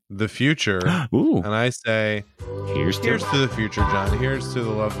in the future. And I say, here's to the future, John. Here's to the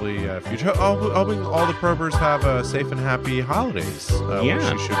lovely future. Hoping all the probers have safe and happy holidays. Which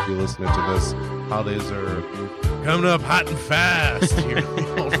you should be listening to this. Holidays are coming up hot and fast here in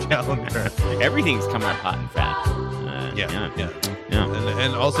the old calendar. Everything's coming up hot and fast. Yeah.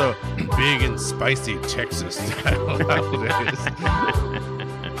 And also big and spicy Texas style holidays.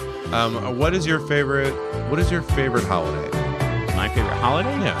 What is your favorite holiday? My favorite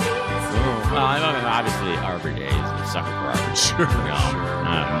holiday? Yeah. Well, obviously Arbor Day is a sucker for Arbor Day. Sure.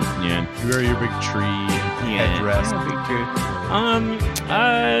 You wear your big tree headdress. Big tree.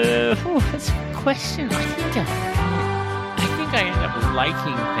 That's a good question. I think I end up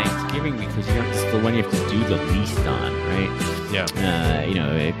liking Thanksgiving because it's the one you have to do the least on, right? Yeah.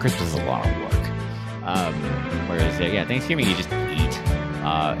 Christmas is a lot of work. Whereas Thanksgiving you just eat.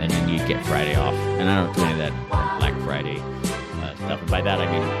 And then you get Friday off. And I don't do any of that Black Friday stuff. And by that, I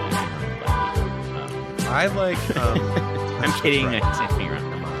mean I like... I'm kidding.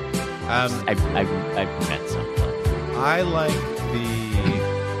 I've met some. I like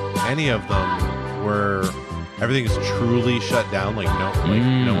any of them where everything is truly shut down.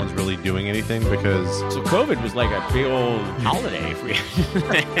 No one's really doing anything because... So COVID was like a big old holiday for you.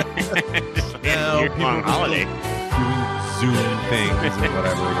 People were holiday. Doing Zoom things and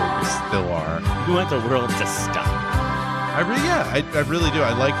whatever they still are. You want the world to stop. I really do.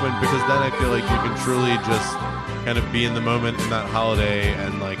 I like because then I feel like you can truly just kind of be in the moment in that holiday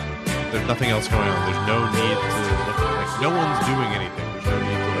and there's nothing else going on. There's no need to look no one's doing anything. There's no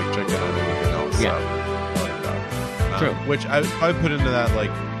need to check in on anything else. Yeah. So, true. Which I put into that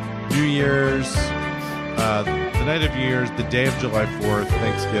New Year's, the night of New Year's, the day of July 4th,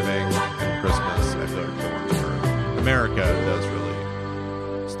 Thanksgiving, and Christmas. I feel like the ones where America does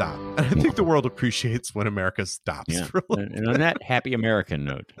really stop. And I think the world appreciates when America stops. Yeah. And on that happy American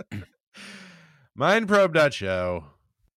note. Mindprobe.show.